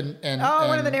 Jeff and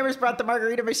one of the neighbors brought the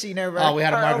margarita machine over. Oh, we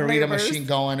had a margarita machine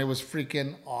going. It was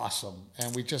freaking awesome.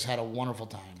 And we just had a wonderful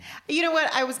time. You know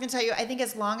what? I was going to tell you, I think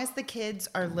as long as the kids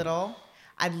are little,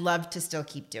 I'd love to still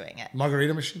keep doing it.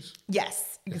 Margarita machines?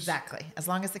 Yes, exactly. As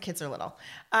long as the kids are little.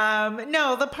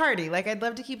 No, the party. Like, I'd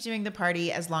love to keep doing the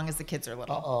party as long as the kids are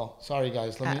little. Uh-oh. Sorry,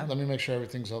 guys. Let me make sure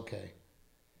everything's okay.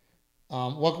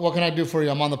 What can I do for you?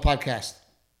 I'm on the podcast.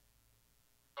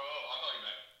 Oh,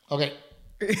 I'll call you back.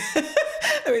 Okay.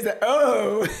 I was like,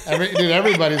 oh.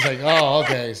 Everybody's like, oh,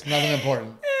 okay. It's nothing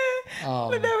important.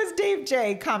 But that was Dave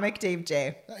J, comic Dave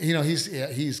J.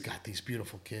 He's got these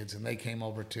beautiful kids, and they came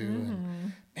over too. Mm-hmm.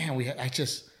 And man,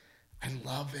 I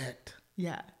love it.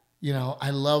 Yeah. I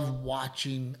love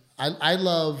watching. I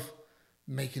love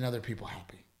making other people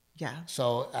happy. Yeah.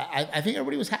 So I think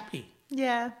everybody was happy.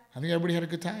 Yeah. I think everybody had a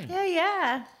good time.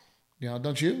 Yeah.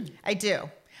 Don't you? I do.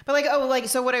 But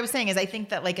so what I was saying is I think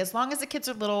that like as long as the kids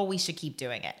are little, we should keep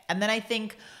doing it. And then I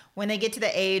think when they get to the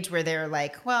age where they're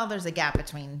like, well, there's a gap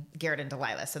between Garrett and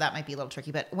Delilah, so that might be a little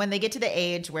tricky. But when they get to the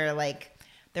age where like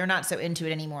they're not so into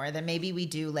it anymore, then maybe we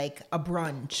do like a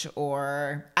brunch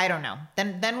or I don't know.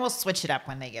 Then we'll switch it up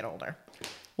when they get older.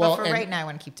 Well, but for right now, I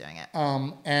want to keep doing it.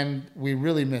 And we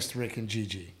really missed Rick and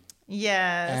Gigi.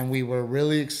 Yes. And we were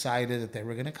really excited that they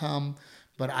were going to come.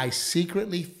 But I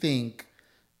secretly think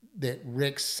that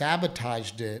Rick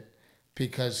sabotaged it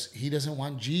because he doesn't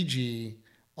want Gigi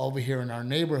over here in our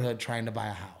neighborhood trying to buy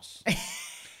a house.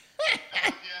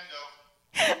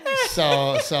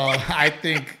 So I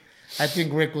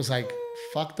think Rick was like,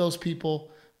 fuck those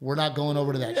people. We're not going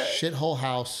over to that shithole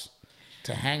house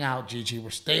to hang out, Gigi. We're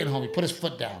staying home. He put his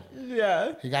foot down.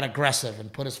 Yeah. He got aggressive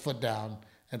and put his foot down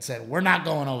and said, we're not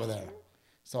going over there.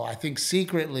 So I think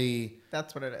secretly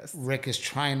that's what it is. Rick is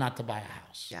trying not to buy a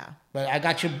house. Yeah. But I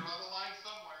got you.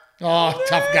 Oh,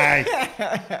 tough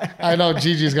guy. I know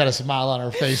Gigi's got a smile on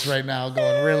her face right now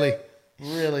going, really,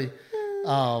 really.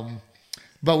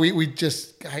 But we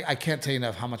just, I can't tell you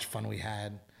enough how much fun we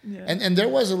had. Yeah. And there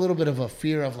was a little bit of a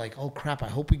fear of like, oh crap, I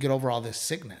hope we get over all this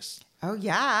sickness. Oh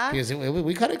yeah. Because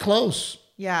we cut it close.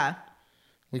 Yeah.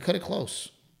 We cut it close.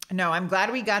 No, I'm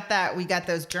glad we got that. We got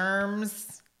those germs.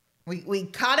 We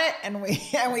caught it and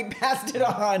we passed it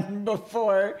on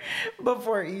before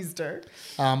Easter.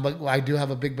 But I do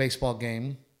have a big baseball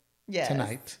game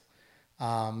tonight.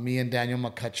 Me and Daniel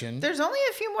McCutcheon. There's only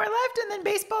a few more left, and then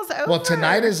baseball's over. Well,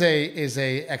 tonight is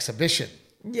a exhibition.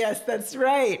 Yes, that's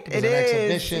right. It is.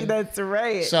 Exhibition. That's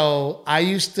right. So I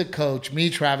used to coach. Me,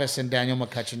 Travis, and Daniel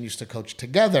McCutcheon used to coach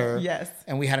together. Yes.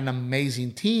 And we had an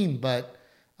amazing team. But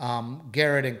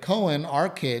Garrett and Cohen, our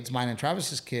kids, mine and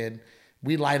Travis's kid,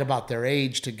 we lied about their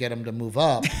age to get them to move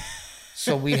up.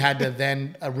 So we had to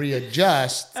then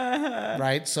readjust.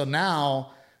 Right. So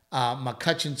now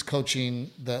McCutcheon's coaching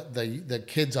the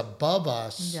kids above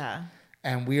us. Yeah.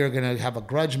 And we are going to have a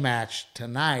grudge match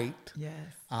tonight. Yes.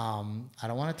 I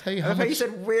don't want to tell you how I much. You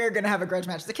said we're going to have a grudge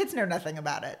match. The kids know nothing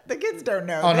about it. The kids don't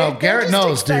know. Oh, no. Garrett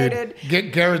knows, excited.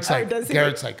 Dude. Garrett's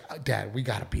like, Dad, we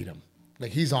got to beat him.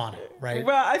 Like, he's on it, right?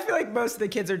 Well, I feel like most of the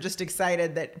kids are just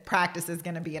excited that practice is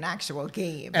going to be an actual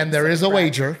game. And there is a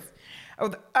wager.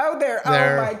 Oh,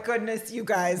 my goodness, you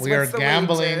guys. We are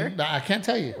gambling. I can't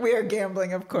tell you. We are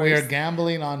gambling, of course. We are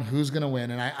gambling on who's going to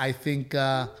win. And I think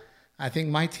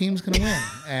my team's going to win.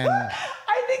 And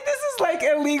I think this is like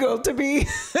illegal to be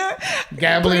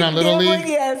gambling on Little League.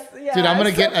 Yes, yeah. Dude, I'm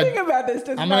going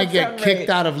to get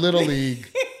kicked out of Little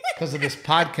League because of this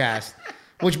podcast.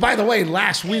 Which, by the way,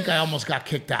 last week I almost got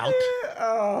kicked out.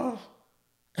 Oh.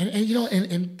 And you know,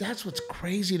 and that's what's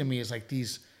crazy to me is like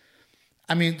these.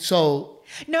 I mean, so.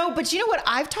 No, but you know what?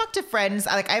 I've talked to friends.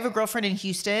 Like, I have a girlfriend in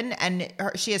Houston, and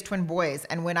she has twin boys.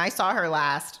 And when I saw her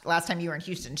last time you were in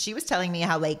Houston, she was telling me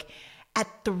how, like, at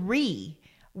 3,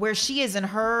 where she is in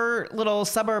her little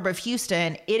suburb of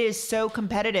Houston, it is so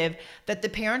competitive that the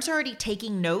parents are already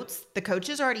taking notes. The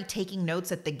coaches are already taking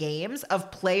notes at the games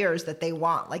of players that they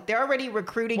want. Like, they're already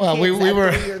recruiting kids at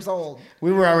 3 years old.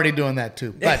 We were already doing that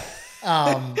too. But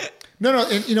no.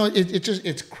 And, you know,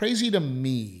 it's crazy to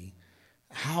me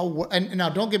how, and now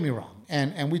don't get me wrong.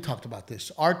 And we talked about this.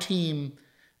 Our team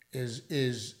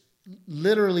is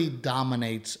literally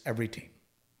dominates every team.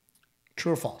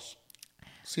 True or false?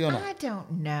 See or no? I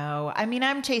don't know. I mean,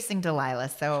 I'm chasing Delilah,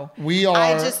 so we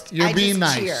are. You're being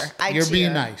nice. Cheer. You're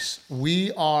being nice.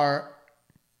 We are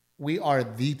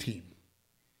the team.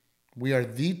 We are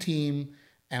the team,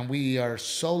 and we are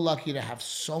so lucky to have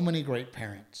so many great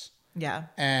parents. Yeah.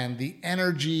 And the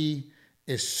energy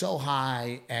is so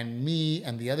high, and me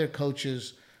and the other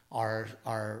coaches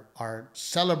are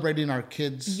celebrating our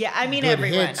kids. Yeah, I mean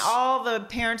everyone. Hits. All the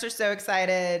parents are so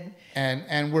excited.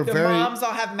 And we're the moms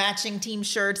all have matching team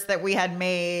shirts that we had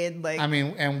made. Like, I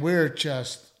mean, and we're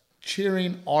just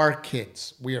cheering our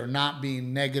kids. We are not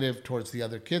being negative towards the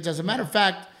other kids. As a matter of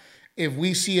fact, if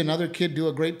we see another kid do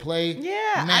a great play,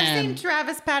 man, I've seen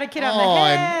Travis pat a kid on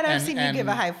the head. I've seen you give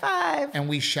a high five. And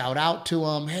we shout out to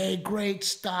him, hey, great,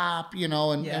 stop, you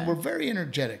know, and we're very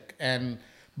energetic.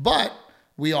 But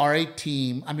we are a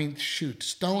team. I mean, shoot,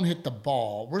 Stone hit the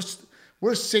ball.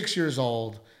 We're 6 years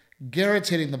old. Garrett's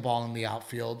hitting the ball in the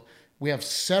outfield. We have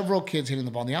several kids hitting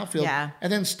the ball in the outfield. Yeah.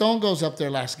 And then Stone goes up there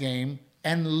last game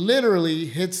and literally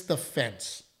hits the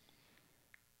fence.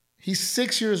 He's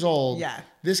 6 years old. Yeah.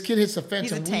 This kid hits the fence.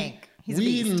 He's a tank. He's a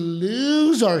we beast.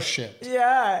 Lose our shit.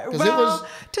 Yeah. Well,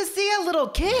 to see a little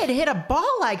kid hit a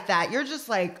ball like that, you're just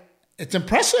like, it's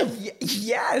impressive.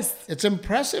 Yes. It's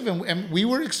impressive. And we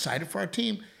were excited for our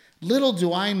team. Little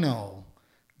do I know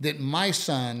that my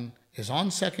son is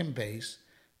on second base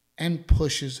and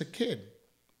pushes a kid.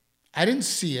 I didn't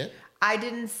see it.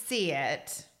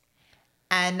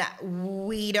 And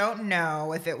we don't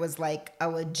know if it was like a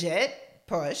legit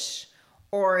push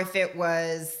or if it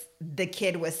was the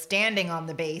kid was standing on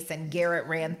the base and Garrett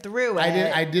ran through it.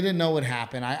 I didn't know what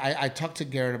happened. I talked to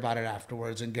Garrett about it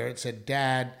afterwards, and Garrett said,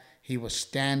 Dad, he was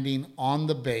standing on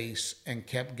the base and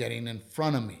kept getting in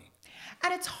front of me.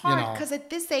 And it's hard because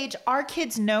at this age, our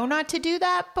kids know not to do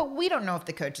that, but we don't know if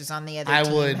the coaches on the other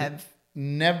team have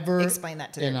never explained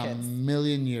that to their kids. In a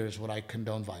million years would I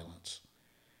condone violence.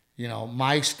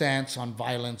 My stance on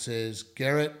violence is,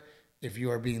 Garrett, if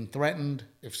you are being threatened,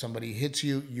 if somebody hits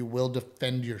you, you will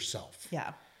defend yourself.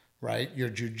 Yeah. Right? Your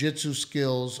jiu-jitsu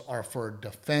skills are for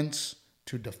defense,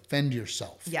 to defend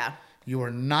yourself. Yeah. You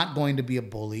are not going to be a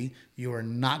bully. You are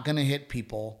not going to hit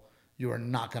people. You are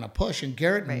not going to push. And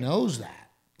Garrett knows that,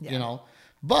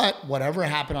 But whatever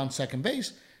happened on second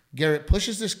base, Garrett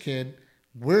pushes this kid.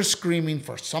 We're screaming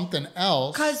for something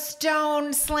else. Because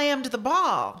Stone slammed the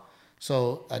ball.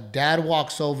 So a dad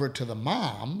walks over to the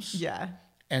moms. Yeah.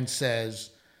 And says,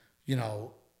 are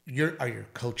your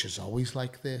coaches always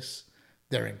like this?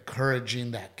 They're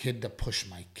encouraging that kid to push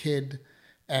my kid.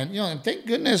 And, and thank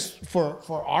goodness for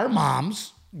our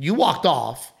moms, you walked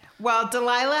off. Well,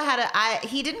 Delilah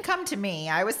he didn't come to me.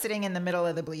 I was sitting in the middle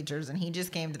of the bleachers and he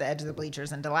just came to the edge of the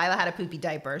bleachers, and Delilah had a poopy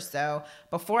diaper. So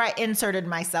before I inserted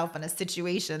myself in a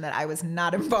situation that I was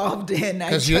not involved in.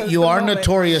 Because you are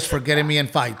notorious for getting me in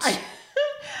fights.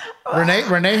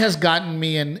 Renee has gotten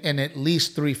me in at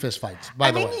least 3 fist fights,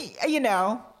 by the way.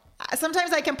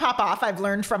 Sometimes I can pop off. I've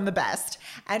learned from the best.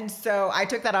 And so I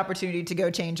took that opportunity to go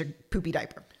change a poopy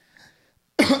diaper.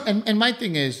 and my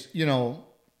thing is,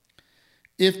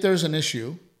 if there's an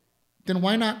issue, then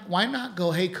why not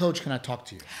go, hey, coach, can I talk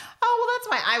to you? Oh, well, that's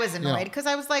why I was annoyed, because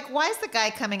I was like, why is the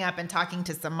guy coming up and talking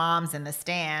to some moms in the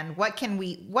stand? What can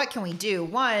we do?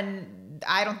 One,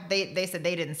 they said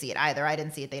they didn't see it either. I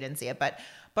didn't see it. They didn't see it.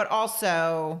 But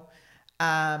also,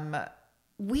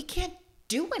 we can't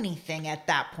do anything at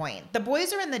that point. The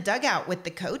boys are in the dugout with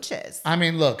the coaches. I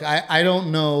mean, look, I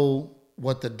don't know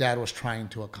what the dad was trying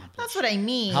to accomplish. That's what I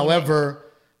mean.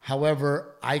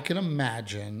 However, I can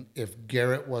imagine if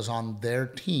Garrett was on their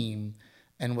team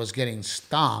and was getting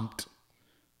stomped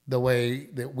the way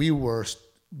that we were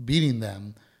beating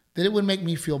them, that it would make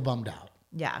me feel bummed out.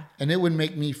 Yeah. And it would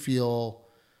make me feel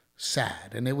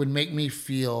sad. And it would make me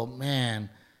feel, man,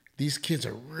 these kids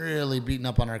are really beating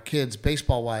up on our kids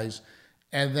baseball-wise.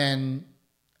 And then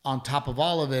on top of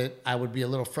all of it, I would be a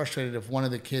little frustrated if one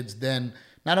of the kids then,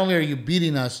 not only are you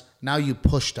beating us, now you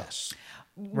pushed us.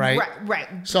 Right.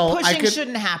 So pushing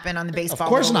shouldn't happen on the baseball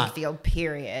field,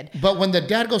 period. But when the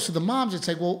dad goes to the moms, it's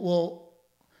like, well,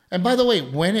 and by the way,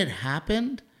 when it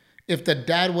happened, if the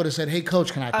dad would have said, hey,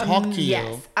 coach, can I talk to you?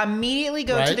 Yes, immediately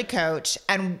go to the coach,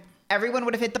 and everyone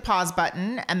would have hit the pause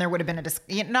button, and there would have been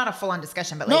not a full-on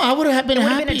discussion, but I would have been happy. It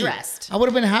would have been addressed. I would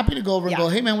have been happy to go over and go,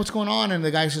 hey, man, what's going on? And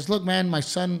the guy says, look, man, my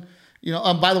son,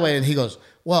 by the way, and he goes,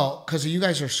 well, because you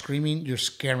guys are screaming, you're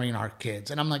scaring our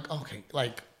kids. And I'm like, okay,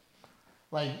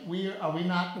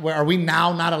 are we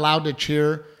now not allowed to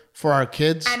cheer for our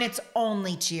kids? And it's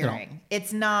only cheering.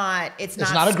 It's not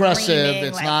aggressive.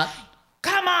 It's not.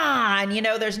 Come on,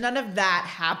 there's none of that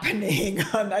happening.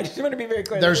 I just want to be very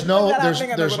clear. There's no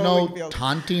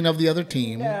taunting of the other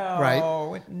team,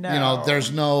 right? No.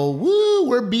 There's no woo,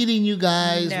 we're beating you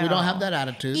guys. No. We don't have that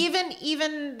attitude.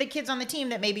 Even the kids on the team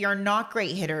that maybe are not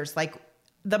great hitters, like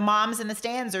the moms in the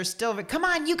stands are still, come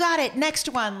on, you got it. Next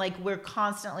one. Like, we're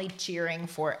constantly cheering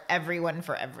for everyone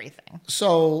for everything.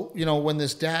 So, when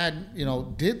this dad,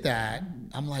 did that,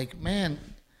 I'm like, man,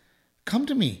 come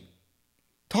to me.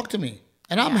 Talk to me.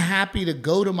 And I'm happy to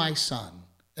go to my son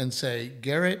and say,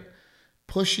 Garrett,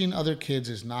 pushing other kids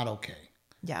is not okay.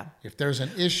 Yeah. If there's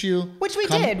an issue. Which we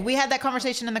did. We had that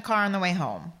conversation in the car on the way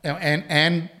home.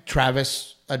 And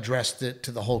Travis addressed it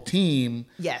to the whole team.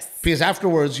 Yes. Because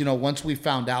afterwards, once we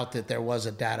found out that there was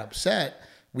a dad upset,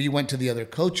 we went to the other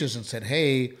coaches and said,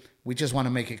 hey, we just want to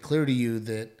make it clear to you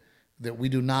that we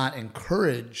do not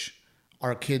encourage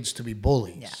our kids to be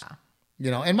bullies.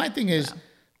 Yeah. And my thing is,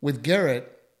 with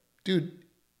Garrett, dude,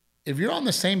 if you're on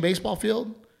the same baseball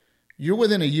field, you're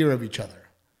within a year of each other.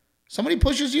 Somebody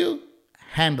pushes you,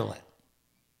 handle it.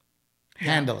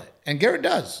 Handle it. And Garrett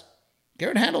does.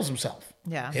 Garrett handles himself.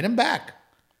 Yeah. Hit him back,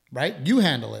 right? You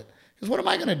handle it. Because what am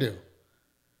I going to do?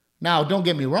 Now, don't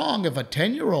get me wrong. If a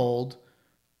 10-year-old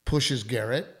pushes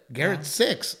Garrett's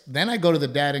 6. Then I go to the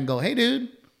dad and go, hey, dude,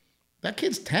 that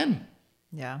kid's 10.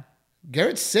 Yeah.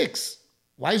 Garrett's 6.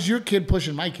 Why is your kid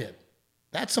pushing my kid?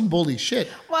 That's some bully shit.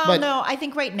 Well, no, I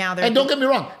think right now and don't get me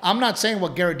wrong, I'm not saying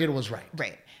what Garrett did was right.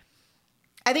 Right.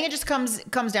 I think it just comes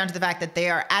down to the fact that they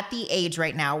are at the age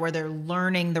right now where they're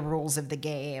learning the rules of the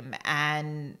game,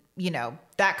 and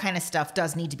that kind of stuff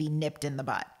does need to be nipped in the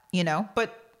butt.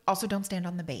 But also don't stand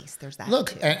on the base. There's that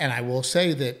Look, too. and I will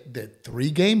say that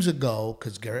 3 games ago,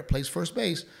 because Garrett plays first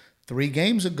base, 3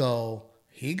 games ago,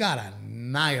 he got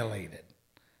annihilated.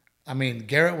 I mean,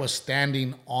 Garrett was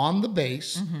standing on the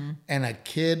base, and a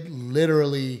kid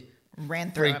literally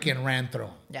ran through him. ran through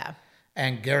him. Yeah.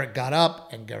 And Garrett got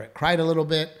up, and Garrett cried a little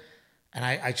bit. And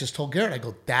I just told Garrett, I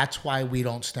go, that's why we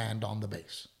don't stand on the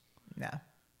base. Yeah.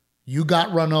 You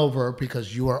got run over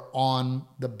because you are on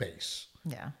the base.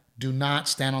 Yeah. Do not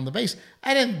stand on the base.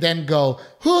 I didn't then go,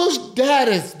 whose dad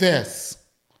is this?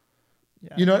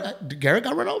 Yeah. You know, Garrett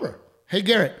got run over. Hey,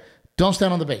 Garrett, don't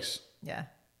stand on the base. Yeah.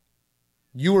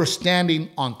 You were standing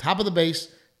on top of the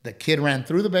base. The kid ran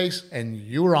through the base, and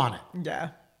you were on it,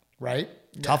 Yeah. right?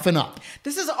 Yeah. Toughen up.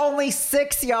 This is only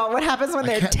 6, y'all. What happens when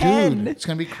they're 10? Dude, it's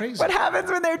going to be crazy. What happens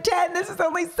when they're 10? This is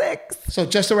only 6. So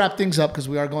just to wrap things up, because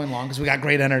we are going long, because we got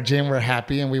great energy and we're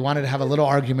happy, and we wanted to have a little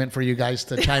argument for you guys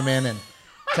to chime in and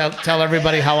tell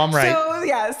everybody how I'm right.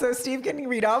 So Steve can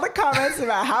read all the comments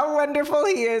about how wonderful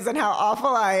he is and how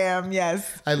awful I am.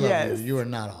 Yes. I love you. You are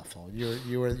not awful.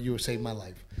 You saved my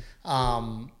life.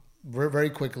 Very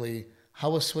quickly, how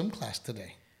was swim class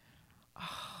today?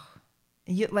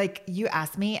 You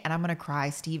asked me, and I'm gonna cry,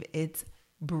 Steve. It's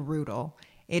brutal.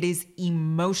 It is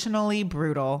emotionally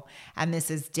brutal, and this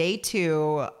is day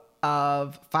 2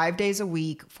 of 5 days a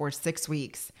week for 6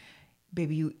 weeks.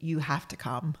 Baby, you have to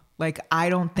come. Like, I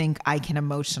don't think I can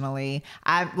emotionally.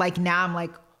 I'm like,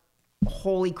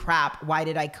 holy crap! Why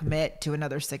did I commit to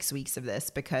another 6 weeks of this?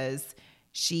 Because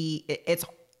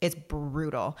it's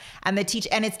brutal, and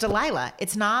it's Delilah.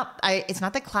 It's not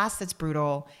the class that's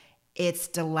brutal. It's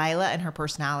Delilah and her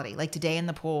personality. Like today in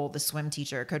the pool, the swim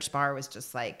teacher, Coach Spar, was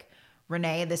just like,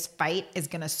 Renee, this fight is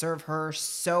going to serve her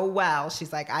so well.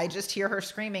 She's like, I just hear her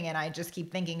screaming and I just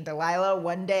keep thinking, Delilah,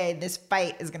 one day this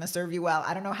fight is going to serve you well.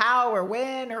 I don't know how or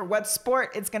when or what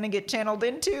sport it's going to get channeled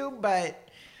into, but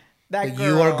that girl.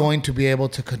 You are going to be able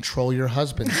to control your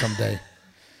husband someday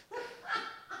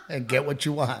and get what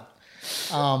you want.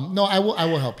 No, I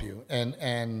will help you.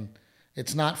 And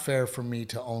it's not fair for me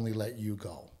to only let you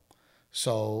go.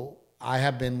 So I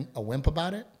have been a wimp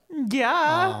about it.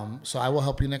 Yeah. So I will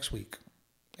help you next week.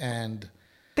 And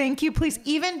thank you, please.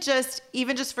 Even just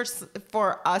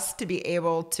for us to be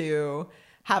able to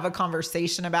have a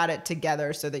conversation about it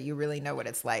together so that you really know what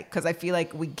it's like. Because I feel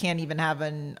like we can't even have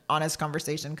an honest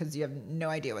conversation because you have no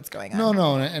idea what's going on.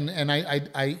 No. And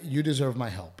I you deserve my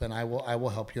help, and I will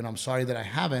help you. And I'm sorry that I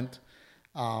haven't.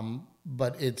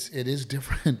 But it is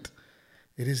different.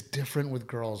 It is different with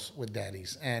girls with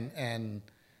daddies. And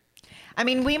I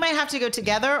mean, we might have to go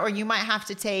together, or you might have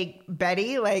to take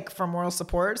Betty for moral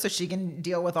support so she can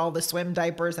deal with all the swim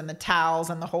diapers and the towels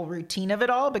and the whole routine of it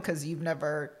all, because you've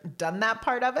never done that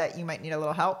part of it. You might need a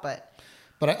little help, but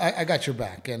I got your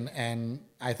back. And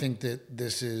I think that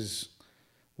this is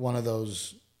one of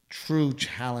those true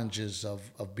challenges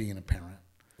of being a parent.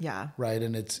 Yeah. Right.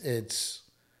 And it's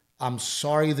I'm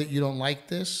sorry that you don't like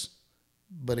this,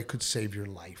 but it could save your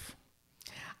life.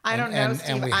 I don't know, Steve.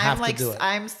 And we have to do it.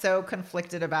 I'm so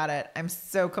conflicted about it.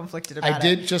 I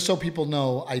did, just so people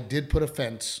know, I did put a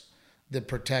fence that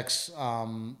protects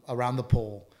around the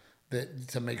pool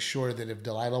to make sure that if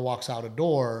Delilah walks out a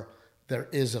door, there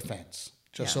is a fence.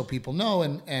 So people know.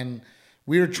 And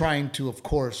we're trying to, of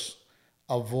course,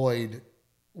 avoid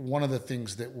one of the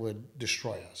things that would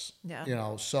destroy us.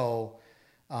 Yeah. So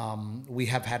we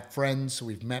have had friends,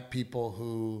 we've met people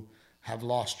who have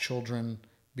lost children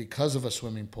because of a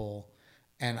swimming pool,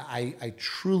 and I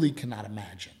truly cannot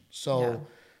imagine. So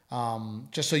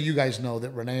just so you guys know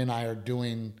that Renee and I are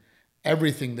doing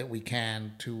everything that we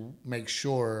can to make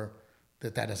sure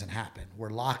that doesn't happen. We're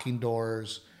locking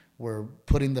doors. We're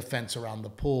putting the fence around the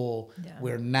pool. Yeah.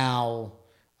 We're now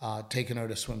taking her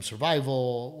to swim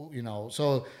survival,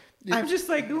 So I'm just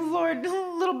like, Lord,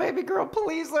 little baby girl,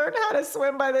 please learn how to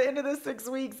swim by the end of the 6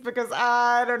 weeks, because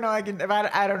I don't know. I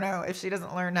don't know if she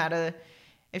doesn't learn how to.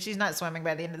 If she's not swimming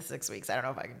by the end of the 6 weeks, I don't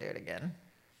know if I can do it again.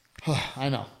 I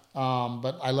know.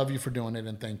 But I love you for doing it,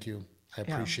 and thank you. I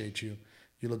appreciate you.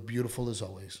 You look beautiful as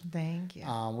always. Thank you.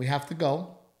 We have to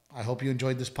go. I hope you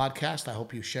enjoyed this podcast. I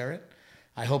hope you share it.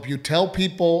 I hope you tell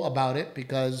people about it,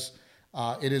 because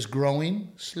it is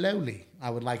growing slowly. I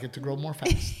would like it to grow more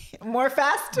fast. More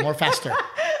fast? More faster.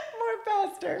 More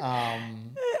faster.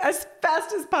 As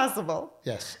fast as possible.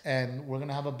 Yes. And we're going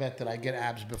to have a bet that I get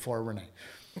abs before Renee.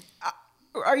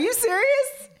 Are you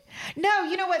serious? No,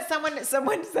 you know what? Someone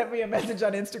sent me a message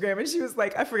on Instagram, and she was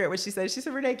like, I forget what she said. She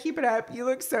said, Renee, keep it up. You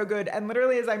look so good. And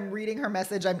literally, as I'm reading her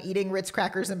message, I'm eating Ritz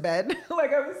crackers in bed. I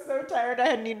was so tired. I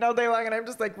hadn't eaten all day long, and I'm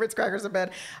just like, Ritz crackers in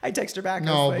bed. I text her back.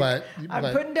 No, I was like, but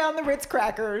I'm putting down the Ritz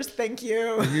crackers. Thank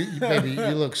you. Baby,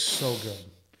 you look so good,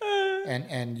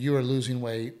 and you are losing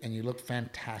weight, and you look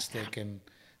fantastic, and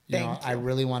you know I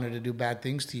really wanted to do bad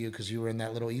things to you because you were in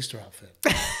that little Easter outfit.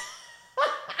 And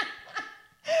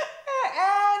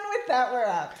with that, we're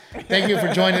up. Thank you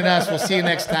for joining us. We'll see you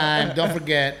next time. Don't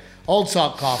forget Old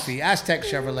Salt Coffee, Aztec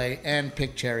Chevrolet, and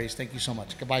Pick Cherries. Thank you so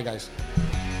much. Goodbye, guys.